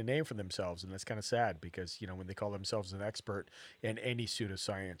kind of get a name for themselves. And that's kind of sad, because, when they call themselves an expert in any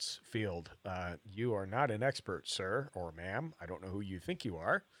pseudoscience field, you are not an expert, sir or ma'am. I don't know who you think you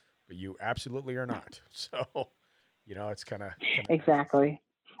are, but you absolutely are not. So, it's kind of. Exactly.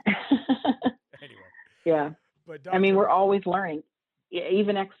 Anyway. Yeah. But we're always learning.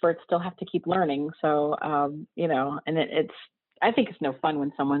 Even experts still have to keep learning. So, and it's, I think it's no fun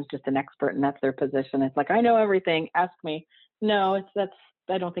when someone's just an expert and that's their position. It's like, I know everything, ask me. No,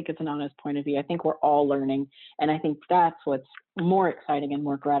 I don't think it's an honest point of view. I think we're all learning. And I think that's what's more exciting and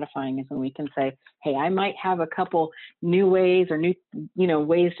more gratifying, is when we can say, hey, I might have a couple new ways or new,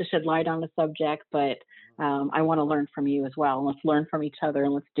 ways to shed light on the subject, but I want to learn from you as well. And let's learn from each other,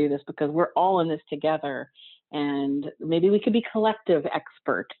 and let's do this, because we're all in this together. And maybe we could be collective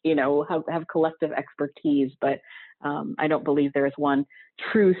expert, have collective expertise, but I don't believe there is one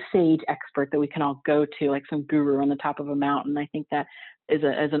true sage expert that we can all go to, like some guru on the top of a mountain. I think that is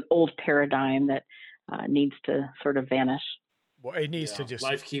an old paradigm that needs to sort of vanish. Well, it needs to just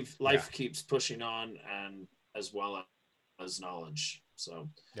life keeps pushing on, and as well as knowledge. So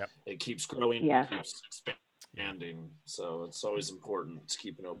it keeps growing, it keeps expanding. So it's always important to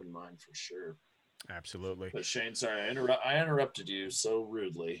keep an open mind, for sure. Absolutely. But Shane, sorry, I interrupted you so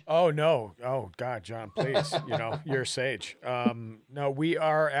rudely. Oh, no. Oh, God, John, please. You're a sage. No, we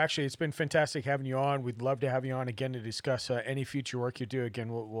are actually, it's been fantastic having you on. We'd love to have you on again to discuss any future work you do.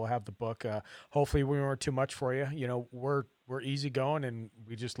 Again, we'll have the book. Hopefully we weren't too much for you. We're easygoing, and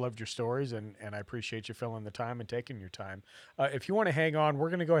we just loved your stories, and I appreciate you filling the time and taking your time. If you want to hang on, we're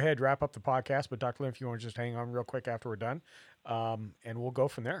going to go ahead and wrap up the podcast, but Dr. Lynn, if you want to just hang on real quick after we're done, and we'll go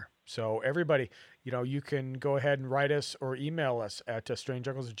from there. So everybody, you can go ahead and write us or email us at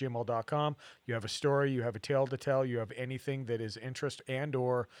strangejungles@gmail.com. You have a story, you have a tale to tell, you have anything that is interest and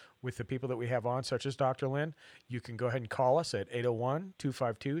or with the people that we have on, such as Dr. Lynn, you can go ahead and call us at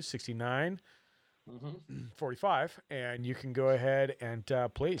 801-252-6945, and you can go ahead and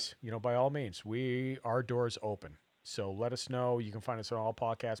please, by all means, our doors open. So let us know. You can find us on all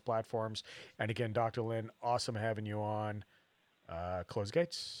podcast platforms. And again, Dr. Lynn, awesome having you on. Close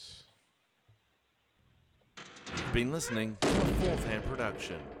gates. You've been listening to a Fourth Hand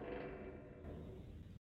production.